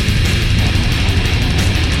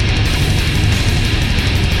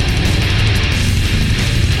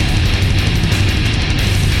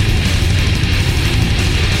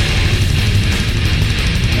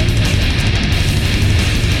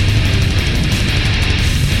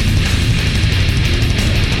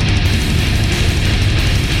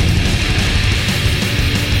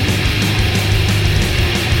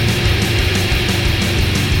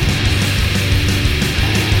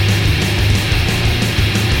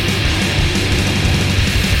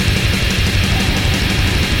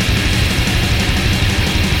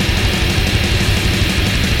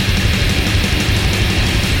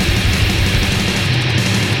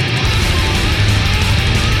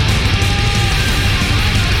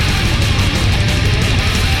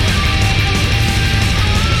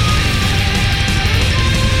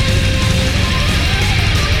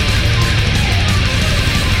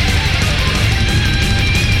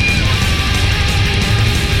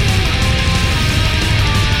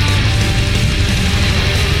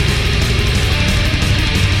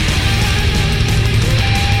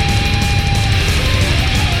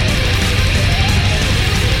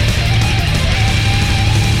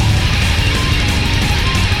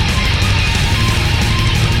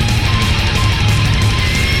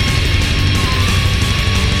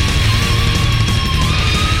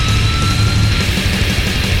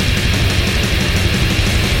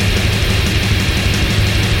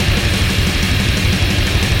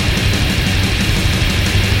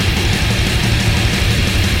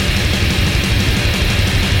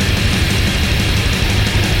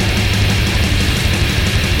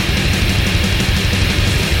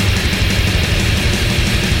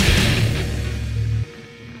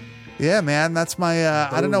 Yeah, man, that's my.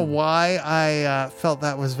 I don't know why I felt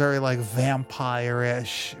that was very like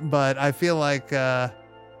vampire-ish, but I feel like I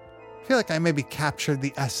maybe captured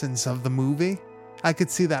the essence of the movie. I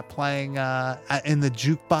could see that playing in the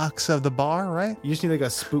jukebox of the bar, right? You just need like a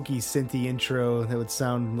spooky synthy intro that would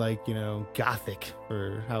sound like, you know, gothic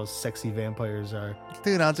for how sexy vampires are.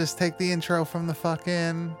 Dude, I'll just take the intro from the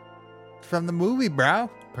movie, bro.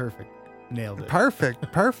 Perfect. Nailed it. Perfect.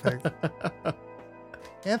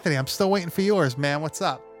 Anthony, I'm still waiting for yours, man. What's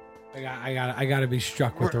up? I gotta be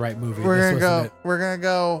struck with the right movie. We're This gonna wasn't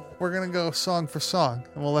go. We're gonna go song for song,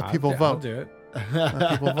 and we'll let it. people I'll vote. do it. Let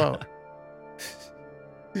people vote.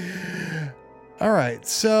 All right.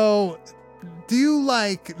 So, do you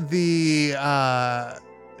like the?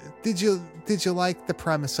 Did you like the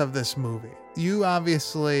premise of this movie? You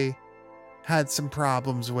obviously had some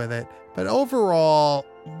problems with it, but overall,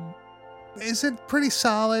 is it pretty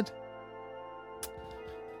solid?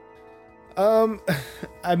 I mean,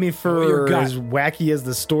 What you for got? as wacky as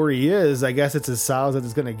the story is, I guess it's as solid as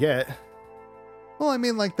it's gonna get. Well, I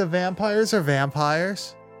mean, like the vampires are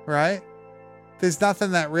vampires, right? There's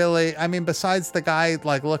nothing that really. I mean, besides the guy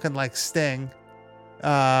like looking like Sting.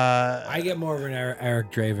 I get more of an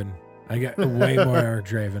Eric Draven. I get way more Eric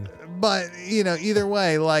Draven. But you know, either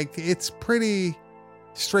way, like it's pretty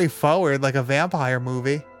straightforward, like a vampire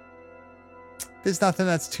movie. There's nothing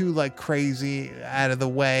that's too like crazy, out of the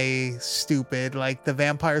way, stupid. Like the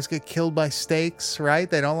vampires get killed by stakes, right?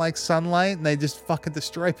 They don't like sunlight and they just fucking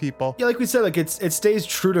destroy people. Yeah, like we said, like it stays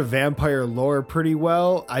true to vampire lore pretty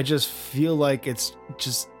well. I just feel like it's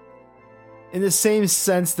just in the same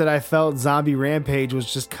sense that I felt Zombie Rampage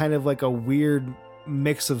was just kind of like a weird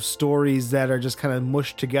mix of stories that are just kind of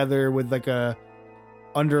mushed together with like a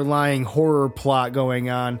underlying horror plot going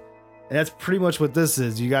on. And that's pretty much what this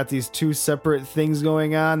is. You got these two separate things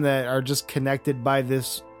going on that are just connected by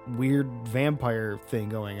this weird vampire thing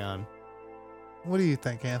going on. What do you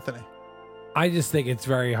think, Anthony? I just think it's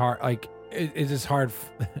very hard. Like it's just hard.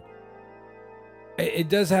 It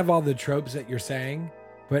does have all the tropes that you're saying,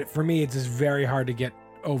 but for me, it's just very hard to get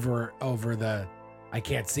over the. I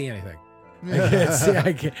can't see anything. I can't see.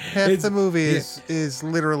 Half it's- the movie is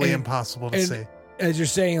literally and- impossible to and- see. As you're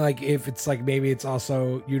saying, like if it's like maybe it's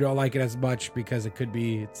also you don't like it as much because it could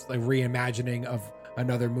be it's like reimagining of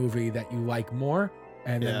another movie that you like more,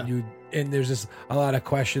 and then there's just a lot of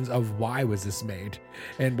questions of why was this made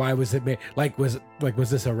and why was it made? Was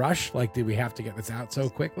this a rush? Like did we have to get this out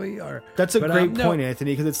so quickly? Or That's a But, great no. point,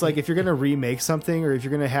 Anthony, because it's like if you're gonna remake something or if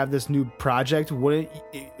you're gonna have this new project, wouldn't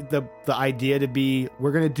the idea to be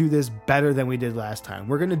we're gonna do this better than we did last time?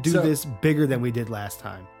 We're gonna do So- this bigger than we did last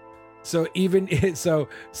time. So even so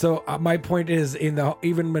my point is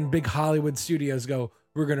even when big Hollywood studios go,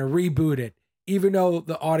 we're gonna reboot it, even though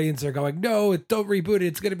the audience are going, no, don't reboot it,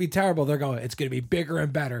 it's gonna be terrible. They're going, it's gonna be bigger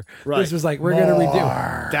and better. Right. This was like we're gonna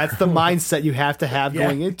redo. That's the mindset you have to have Yeah.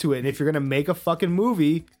 going into it. And if you're gonna make a fucking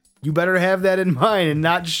movie, you better have that in mind and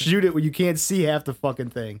not shoot it where you can't see half the fucking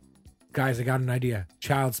thing. Guys, I got an idea.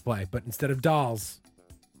 Child's Play, but instead of dolls,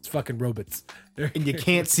 it's fucking robots. And you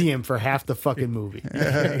can't see him for half the fucking movie.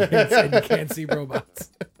 And you can't see robots.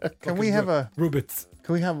 Can we have robots?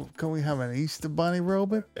 Can we have an Easter Bunny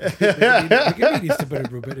robot? You can be Easter Bunny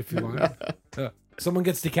robot if you want. Someone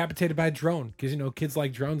gets decapitated by a drone because kids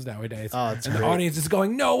like drones nowadays. Oh, it's and the great. audience is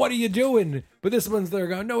going, "No, what are you doing?" But this one's there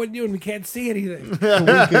going, "No, what are you doing? We can't see anything."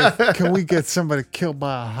 Can we get somebody killed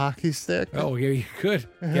by a hockey stick? Oh, yeah, you could.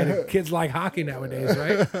 Yeah, kids like hockey nowadays,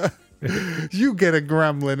 right? You get a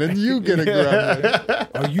gremlin and you get a gremlin.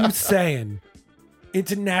 Are you saying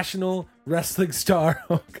international wrestling star?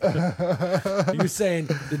 You're saying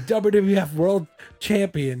the WWF World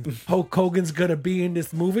Champion Hulk Hogan's gonna be in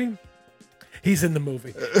this movie? He's in the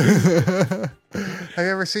movie. Have you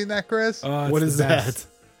ever seen that, Chris? Oh, it's What the is best. that?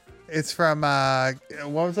 It's from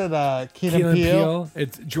what was it? Key Key and and Peele. Peele.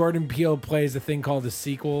 It's Jordan Peele plays a thing called the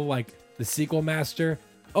sequel, like the sequel master.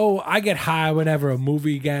 Oh, I get high whenever a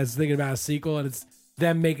movie guy's thinking about a sequel, and it's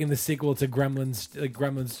them making the sequel to Gremlins, like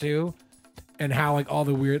Gremlins 2, and how like all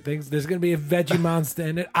the weird things. There's gonna be a veggie monster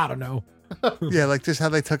in it. I don't know. Yeah, like just how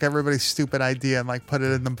they took everybody's stupid idea and like put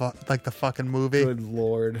it in the fucking movie. Good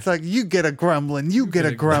lord. It's like you get a gremlin, you get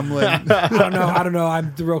a gremlin. I don't know.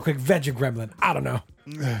 I'm the real quick veggie gremlin. I don't know.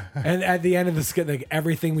 And at the end of the skit, like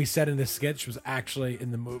everything we said in the sketch was actually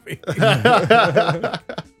in the movie.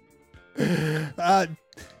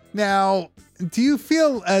 Now, do you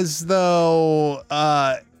feel as though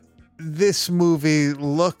this movie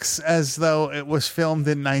looks as though it was filmed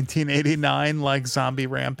in 1989, like Zombie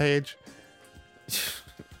Rampage?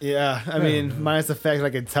 Yeah, I mean, minus the fact that I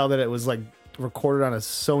could tell that it was like recorded on a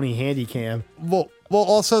Sony Handycam. Well, Well,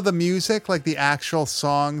 also the music, like the actual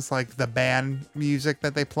songs, like the band music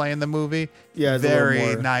that they play in the movie, Yeah, it's a little very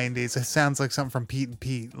more- 90s. It sounds like something from Pete and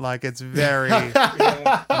Pete. Like it's very,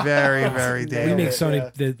 very We dated. make so many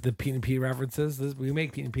yeah. the Pete and Pete references. We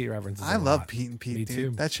make Pete and Pete references. I a love lot. Pete and Pete, Me dude. too.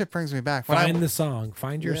 That shit brings me back. Find the song.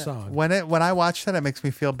 Find your song. When I watch that, it makes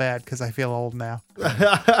me feel bad because I feel old now.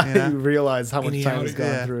 You realize how much Any time has hour- gone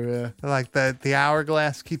yeah. through. Yeah. Like the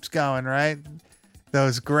hourglass keeps going, right?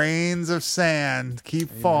 Those grains of sand keep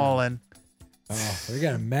falling. Oh, we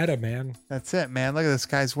got a meta, man. That's it, man. Look at this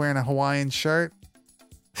guy's wearing a Hawaiian shirt.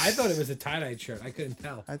 I thought it was a tie-dye shirt. I couldn't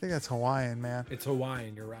tell. I think that's Hawaiian, man. It's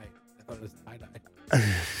Hawaiian. You're right. I thought it was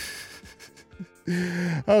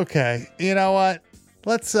tie-dye. Okay, you know what?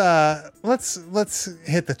 Let's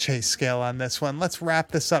hit the chase scale on this one. Let's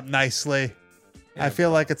wrap this up nicely. I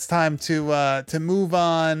feel like it's time to move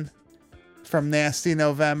on from Nasty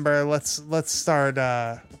November. Let's start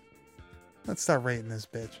rating this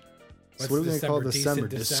bitch. So what are we gonna call December? December?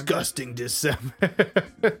 Decent Disgusting December.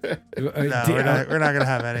 No, we're not gonna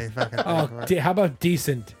have any fucking. Oh, thing for it. how about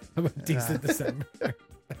decent? How about decent December?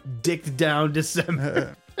 Dick down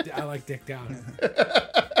December. I like Dick Down.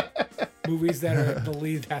 Movies that are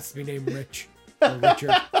believed has to be named Rich or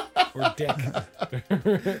Richard or Dick.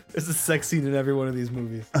 There's a sex scene in every one of these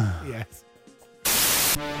movies. Yes.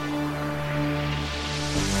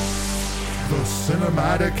 The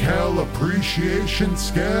Cinematic Hell Appreciation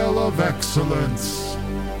Scale of Excellence.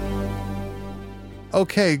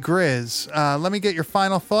 Okay, Grizz. Let me get your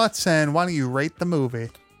final thoughts, and why don't you rate the movie?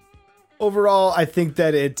 Overall, I think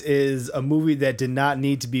that it is a movie that did not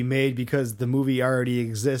need to be made because the movie already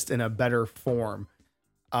exists in a better form.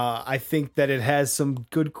 I think that it has some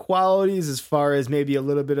good qualities as far as maybe a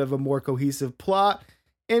little bit of a more cohesive plot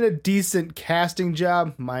and a decent casting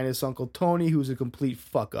job, minus Uncle Tony, who's a complete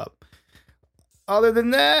fuck up. Other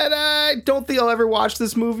than that, I don't think I'll ever watch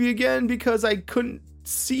this movie again because I couldn't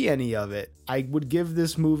see any of it. I would give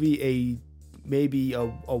this movie maybe a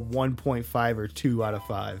 1.5 or 2 out of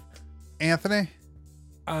 5. Anthony?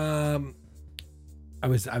 I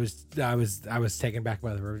was taken back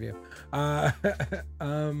by the review.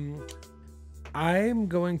 I'm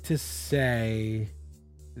going to say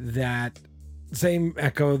that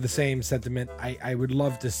echo the same sentiment. I would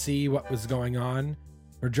love to see what was going on.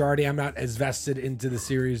 Majority, I'm not as vested into the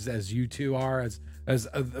series as you two are as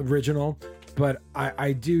original, but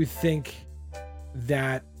I do think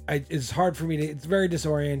that it's hard for me to. It's very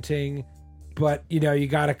disorienting, but you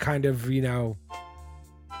got to kind of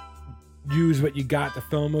use what you got to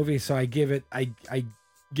film a movie. So I give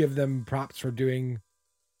give them props for being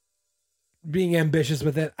ambitious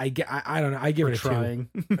with it. I don't know. I give it a trying.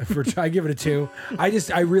 2. I give it a 2.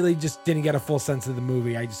 I really just didn't get a full sense of the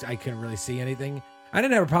movie. I couldn't really see anything. I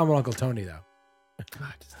didn't have a problem with Uncle Tony though.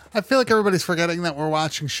 I feel like everybody's forgetting that we're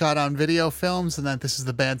watching shot on video films and that this is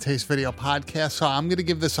the Bad Taste Video podcast. So I'm going to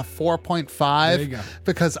give this a 4.5 There you go.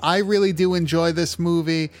 because I really do enjoy this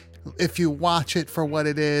movie. If you watch it for what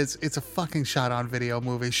it is, it's a fucking shot on video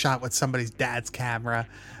movie shot with somebody's dad's camera.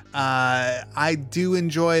 I do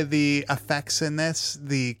enjoy the effects in this.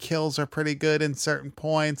 The kills are pretty good in certain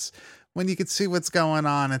points. When you can see what's going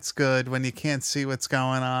on, it's good. When you can't see what's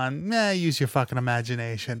going on, use your fucking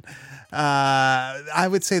imagination. I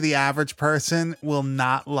would say the average person will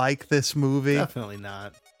not like this movie. Definitely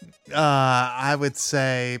not. I would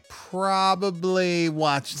say probably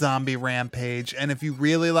watch Zombie Rampage. And if you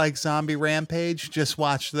really like Zombie Rampage, just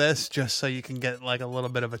watch this just so you can get like a little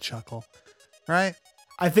bit of a chuckle. Right?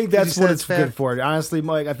 I think Would that's you say what it's it's fair? good for. Honestly,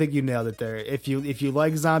 Mike, I think you nailed it there. If you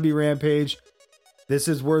like Zombie Rampage, this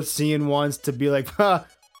is worth seeing once to be like,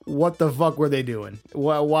 what the fuck were they doing?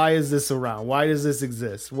 Why is this around? Why does this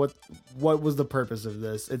exist? What was the purpose of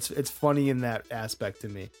this? It's funny in that aspect to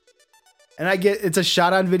me. And I get it's a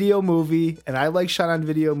shot on video movie, and I like shot on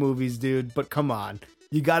video movies, dude, but come on.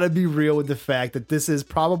 You got to be real with the fact that this is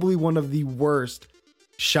probably one of the worst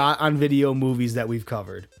shot on video movies that we've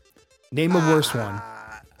covered. Name a worse one.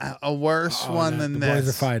 A worse one than the this. boys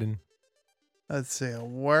are fighting. Let's see. A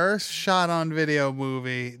worse shot on video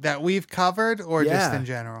movie that we've covered or just Yeah. in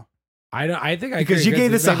general? I think Because you gave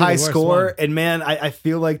this a high score, and man, I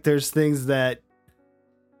feel like there's things that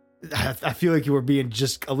I feel like you were being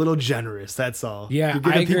just a little generous. That's all. Yeah, You're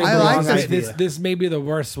giving I agree. people I the like wrong this. idea. This may be the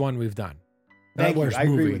worst one we've done. Not Thank you. worst I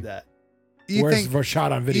agree movie. with that. You worst think for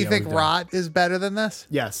shot on video. you think we've done. Rot is better than this?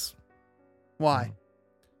 Yes, Why?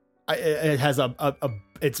 it has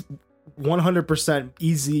it's 100%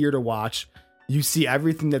 easier to watch. You see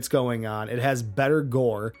everything that's going on. It has better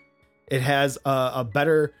gore. It has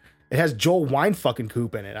It has Joel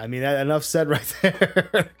Wine-fucking-Coop in it. I mean, enough said right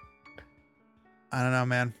there. I don't know,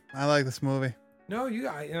 man. I like this movie. No, I'm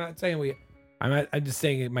not saying I'm just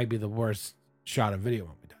saying it might be the worst shot of video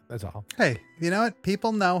one we done. That's all. Hey, you know what?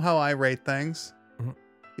 People know how I rate things. Mhm.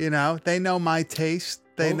 You know, they know my taste.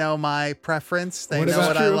 They Oh. know my preference. They What know about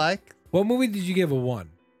what I true? like. What movie did you give a 1?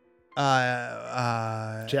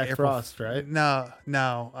 Jack April- Frost, right? No.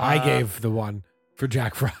 I gave the 1 for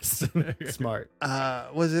Jack Frost. Smart.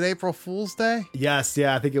 Was it April Fool's Day? Yes,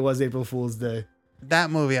 yeah, I think it was April Fool's Day.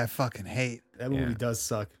 That movie I fucking hate. That movie Yeah. does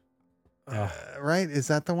suck. Right? Is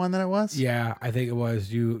that the one that it was? Yeah, I think it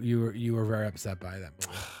was. You were very upset by that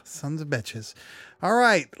movie. Sons of bitches. All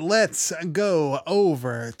right, let's go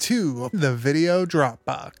over to the video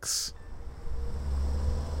Dropbox.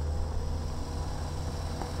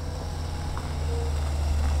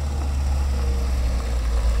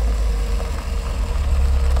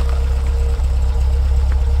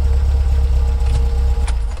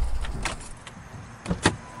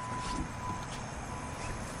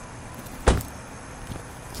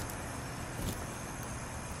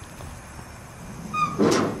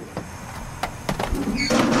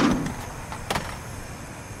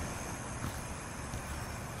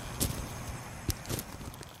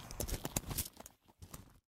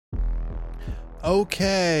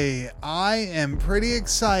 Okay, I am pretty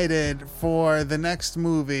excited for the next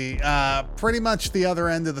movie. Pretty much the other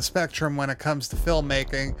end of the spectrum when it comes to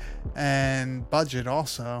filmmaking and budget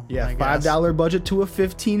also. Yeah, I guess. $5 budget to a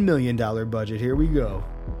 $15 million budget. Here we go.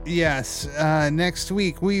 Yes, next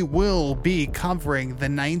week we will be covering the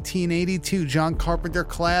 1982 John Carpenter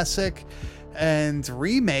classic and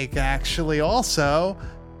remake, actually, also,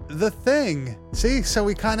 The Thing. See, so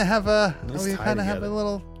we kind of have a Nice we tie kind of have a together.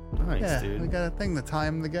 little Nice, yeah, dude. we got a thing to tie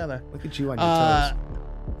them together. Look at you on your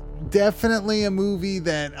toes. Definitely a movie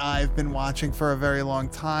that I've been watching for a very long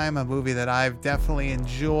time. A movie that I've definitely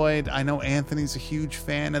enjoyed. I know Anthony's a huge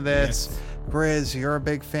fan of this. Yes. Grizz, you're a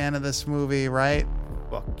big fan of this movie, right?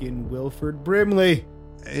 Fucking Wilford Brimley.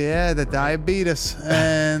 Yeah, the diabetes.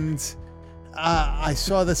 And I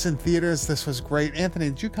saw this in theaters. This was great. Anthony,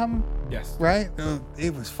 did you come? Yes. Right?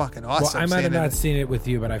 It was fucking awesome. Well, I might have seeing not it. seen it with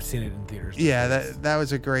you, but I've seen it in theaters. Yeah, that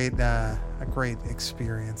was a great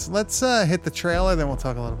experience. Let's hit the trailer, then we'll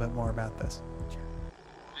talk a little bit more about this.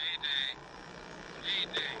 Mayday.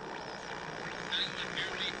 Mayday. Anyone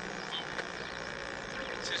hear me?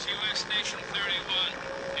 Over. This is U.S. Station 31.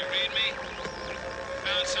 You read me?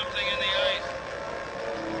 Found something in the ice.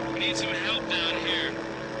 We need some help down here.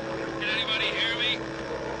 Can anybody hear me?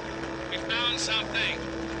 We found something.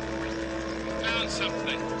 We found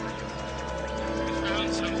something. We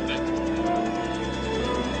found something.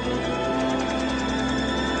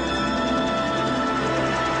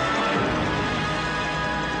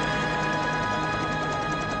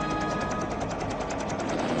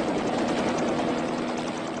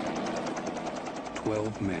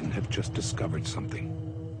 Men have just discovered something.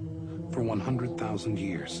 For 100,000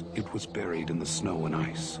 years, it was buried in the snow and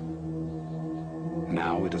ice.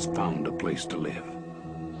 Now it has found a place to live.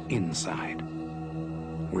 Inside.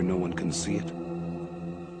 Where no one can see it,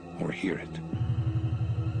 or hear it,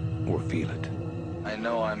 or feel it. I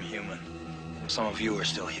know I'm human. Some of you are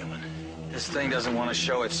still human. This thing doesn't want to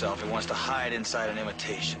show itself. It wants to hide inside an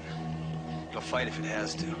imitation. It'll fight if it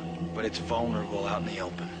has to, but it's vulnerable out in the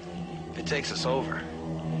open. If it takes us over,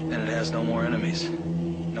 then it has no more enemies.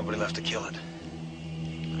 Nobody left to kill it.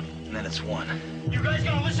 And then it's won. You guys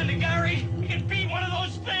gonna listen to Gary? He can beat one of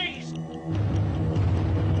those things!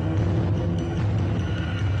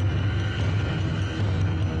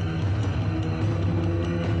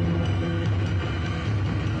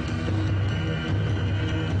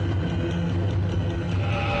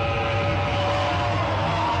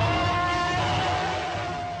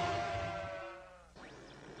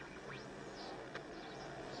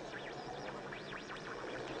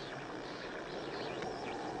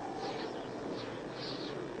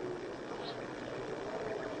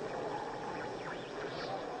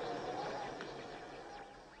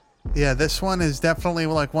 Yeah, this one is definitely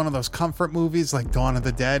like one of those comfort movies like Dawn of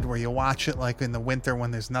the Dead where you watch it like in the winter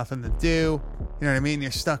when there's nothing to do. You know what I mean?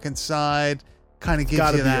 You're stuck inside. Kind of gives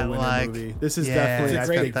Gotta you be that a winter like movie. This is yeah, definitely, It's I a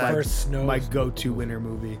great think, first snow. my go-to winter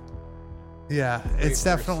movie. Yeah, it's first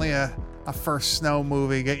definitely a first snow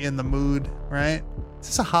movie, get you in the mood, right? Is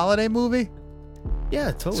this a holiday movie?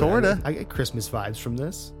 Yeah, totally. Sorta. I get Christmas vibes from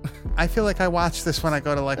this. I feel like I watch this when I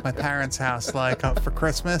go to like my parents' house, like for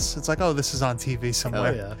Christmas. It's like, oh, this is on TV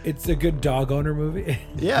somewhere. Oh yeah. It's a good dog owner movie.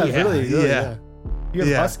 Yeah, Yeah, really, yeah. yeah. You have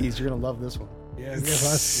Yeah. Huskies, you're gonna love this one. Yeah, I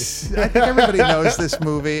think everybody knows this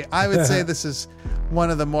movie. I would say this is one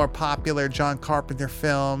of the more popular John Carpenter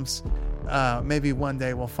films. Maybe one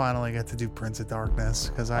day we'll finally get to do Prince of Darkness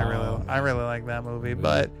because I really like that movie.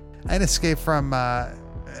 But And Escape from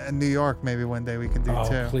New York. Maybe one day we can do Oh,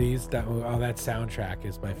 too. please. That soundtrack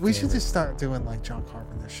is my favorite. We should just start doing like John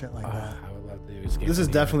Carpenter shit like that. I would love to do Escape This from is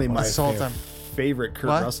New definitely York. my Assault on- favorite Kurt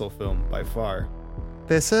What? Russell film by far.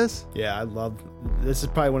 This is? Yeah, I love. This is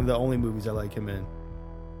probably one of the only movies I like him in.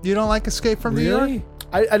 You don't like Escape from New Really? York?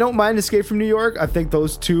 I don't mind Escape from New York. I think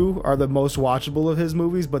those two are the most watchable of his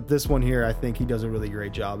movies, but this one here, I think he does a really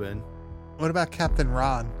great job in. What about Captain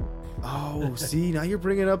Ron? Oh, see, now you're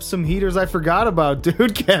bringing up some heaters I forgot about,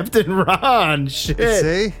 dude. Captain Ron, shit.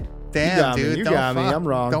 See? Damn, got me, dude. you don't got me, fuck. I'm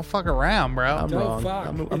wrong. Don't fuck around, bro. I'm Don't wrong. fuck.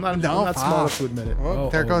 I'm Don't not small enough fuck. to admit it. Well, Oh,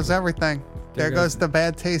 there oh. goes everything. There There goes goes- the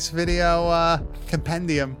Bad Taste video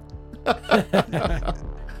compendium.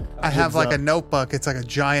 I have like a notebook. It's like a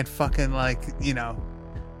giant fucking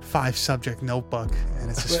 5-subject notebook, and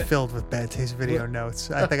it's just But- filled with Bad Taste video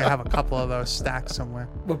notes. I think I have a couple of those stacked somewhere.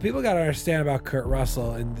 What people got to understand about Kurt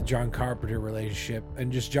Russell and the John Carpenter relationship,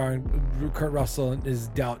 and just Kurt Russell and his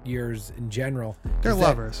dealt years in general. They're is that-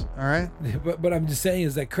 lovers, all right? But I'm just saying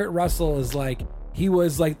is that Kurt Russell is like, he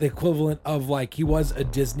was like the equivalent of like, he was a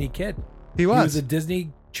Disney kid. He He was was. a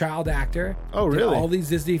Disney child actor. Oh, Did really? all these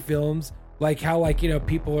Disney films. Like how, like, you know,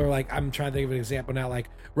 people are like, I'm trying to think of an example now, like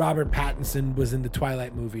Robert Pattinson was in the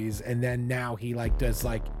Twilight movies, and then now he does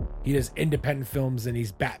independent films, and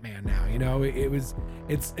he's Batman now. You know,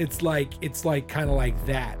 it's like kind of like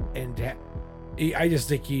that. And I just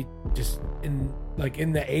think he just in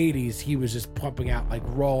the 80s, he was just pumping out like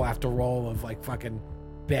role after role of like fucking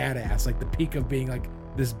badass, like the peak of being like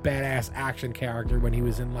this badass action character when he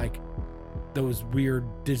was in like those weird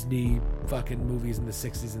Disney fucking movies in the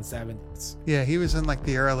 60s and 70s. Yeah, he was in like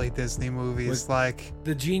the early Disney movies. With- Like,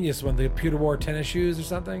 The Genius one, the Pewter wore tennis shoes or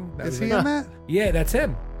something. That is was he like- in that? Yeah, that's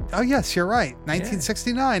him. Oh, yes, you're right.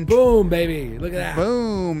 1969. Boom, baby. Look at that.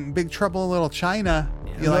 Boom. Big Trouble in Little China.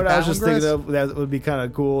 You You know like what I that was just one, Chris? thinking of that would be kind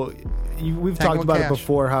of cool. We've Tango talked about Cash. it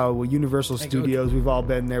before, how Universal Tango Studios, we've all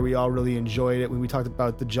been there. We all really enjoyed it. When we talked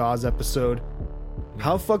about the Jaws episode,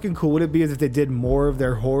 how fucking cool would it be if they did more of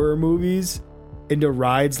their horror movies into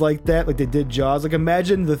rides like that, like they did Jaws? Like,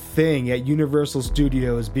 imagine The Thing at Universal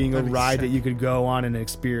Studios being That'd a be ride sick. that you could go on and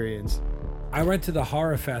experience. I went to the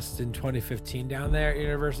Horror Fest in 2015 down there at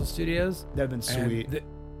Universal Studios. That'd been and sweet.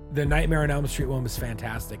 The Nightmare on Elm Street one was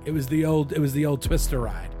fantastic. It was the old Twister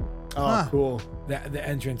ride. Oh, Huh. cool. The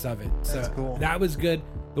entrance of it. So That's cool. That was good.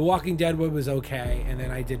 The Walking Dead one was okay, and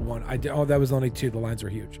then I did one. That was only 2. The lines were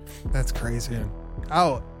huge. That's crazy. Yeah.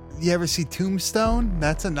 Oh, you ever see Tombstone?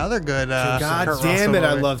 That's another good. God Kurt damn Russell it, I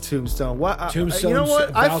movie. love Tombstone. What? Tombstone, You know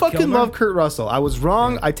what? I Val fucking Kilmer? love Kurt Russell. I was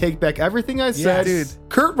wrong. I take back everything I said. dude.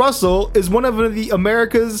 Kurt Russell is one of the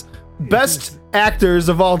America's best actors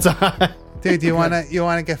of all time. Dude, you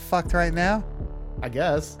wanna get fucked right now? I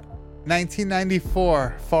guess.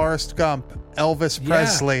 1994, Forrest Gump, Elvis Yeah.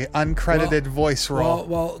 Presley, uncredited voice role.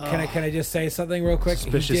 Well, can I just say something real quick?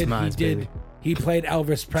 Suspicious Minds, baby. He played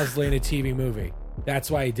Elvis Presley in a TV movie. That's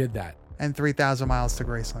why he did that. And 3,000 Miles to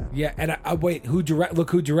Graceland. Yeah, and wait, look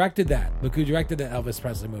who directed that? Look who directed the Elvis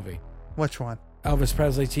Presley movie. Which one? Elvis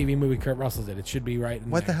Presley TV movie. Kurt Russell did. It should be right in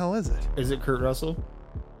What the there. hell is it? Is it Kurt Russell?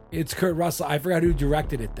 It's Kurt Russell. I forgot who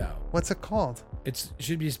directed it though. What's it called? It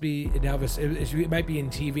should just be an Elvis. It might be in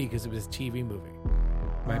TV because it was a TV movie.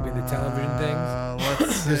 Might be the television things.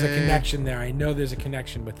 Let's There's a see. connection there. I know there's a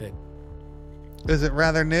connection with it. Is it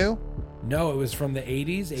rather new? No, it was from the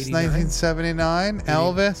 80s, It's 89. 1979.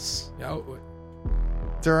 Elvis, Oh,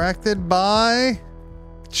 directed by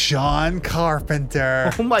John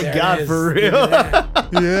Carpenter. Oh my there god, it is. for Look real? at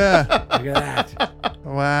that. Yeah. Look at that.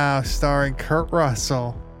 Wow, starring Kurt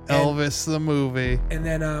Russell. And- Elvis the movie. And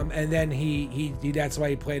then he that's why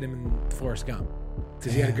he played him in Forrest Gump,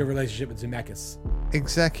 because he had a good relationship with Zemeckis.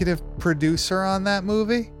 Executive producer on that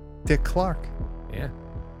movie, Dick Clark. Yeah.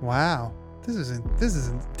 Wow. This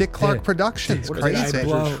isn't Dick Clark Yeah. Productions. What What did I a Crazy.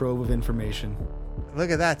 blow? treasure trove of information. Look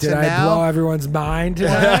at that. Did So I now, blow everyone's mind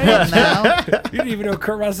tonight? now, You didn't even know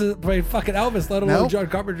Kurt Russell played fucking Elvis, let alone Nope. John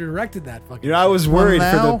Carpenter directed that fucking. You know, I was worried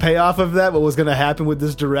for now- the payoff of that, what was going to happen with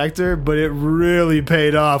this director, but it really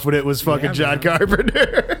paid off when it was fucking Yeah, John man.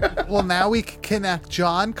 Carpenter. well, now we can connect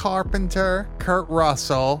John Carpenter, Kurt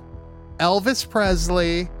Russell, Elvis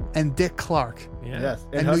Presley, and Dick Clark. Yeah. Yes.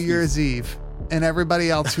 And New Year's Eve. And everybody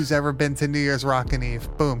else who's ever been to New Year's Rockin' Eve.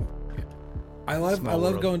 Boom. I love Small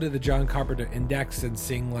world. going to the John Carpenter Index and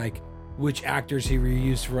seeing like which actors he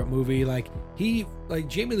reused for what movie. Like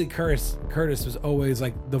Jamie Lee Curtis was always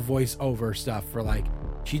like the voiceover stuff for like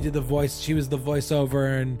she was the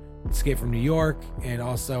voiceover in Escape from New York, and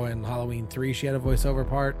also in Halloween 3 she had a voiceover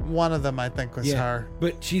part. One of them, I think, was her.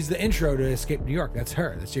 But she's the intro to Escape from New York. That's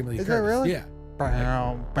her. That's Jamie Lee Is Curtis. that really? Yeah.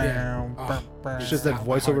 It's just that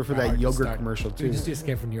voiceover for that yogurt commercial too. Just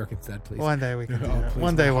escape from New York instead, please. One day we can do it. please,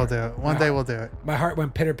 One day we'll do it. One day we'll do it. My heart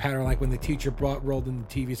went pitter patter like when the teacher rolled in the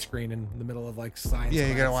TV screen in the middle of like science. Yeah,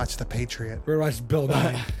 you gotta class. watch The Patriot. We're gonna watch Bill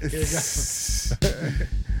Nye.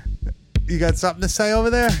 You got something to say over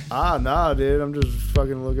there? Nah, dude. I'm just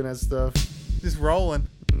fucking looking at stuff. Just rolling.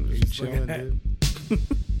 I'm just chilling, dude.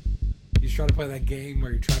 You trying to play that game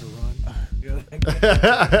where you try to run. You know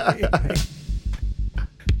that game?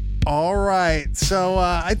 All right. So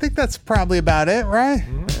I think that's probably about it, right?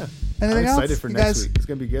 Yeah. Anything I'm else? excited for You next guys- week. It's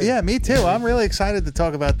gonna be good. Yeah, me too. I'm really excited to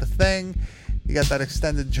talk about The Thing. You got that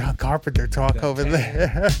extended John Carpenter talk over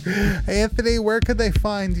there. Anthony, where could they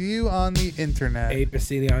find you on the internet? Ape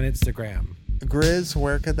Basili on Instagram. Grizz,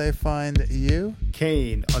 where could they find you?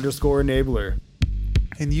 Kane_enabler.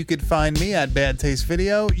 And you could find me at Bad Taste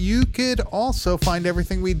Video. You could also find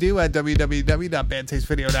everything we do at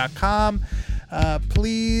www.badtastevideo.com.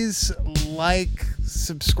 Please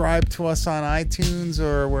subscribe to us on iTunes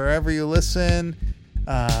or wherever you listen.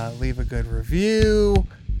 Leave a good review.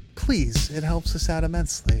 Please, it helps us out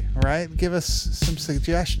immensely. All right? Give us some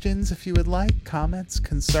suggestions if you would like, comments,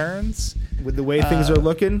 concerns. With the way things are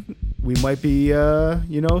looking, we might be,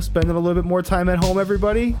 spending a little bit more time at home,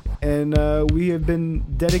 everybody. And we have been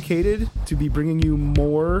dedicated to be bringing you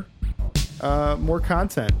more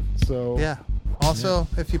content. So Yeah. Also,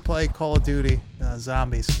 if you play Call of Duty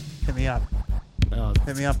Zombies, hit me up.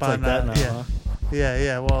 Hit me up it's on like that now, yeah. huh?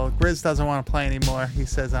 Yeah. Well, Grizz doesn't want to play anymore. He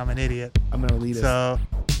says I'm an idiot. I'm gonna lead us. So,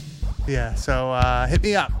 yeah. So hit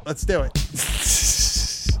me up. Let's do it.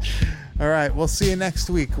 All right. We'll see you next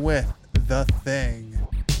week with The Thing.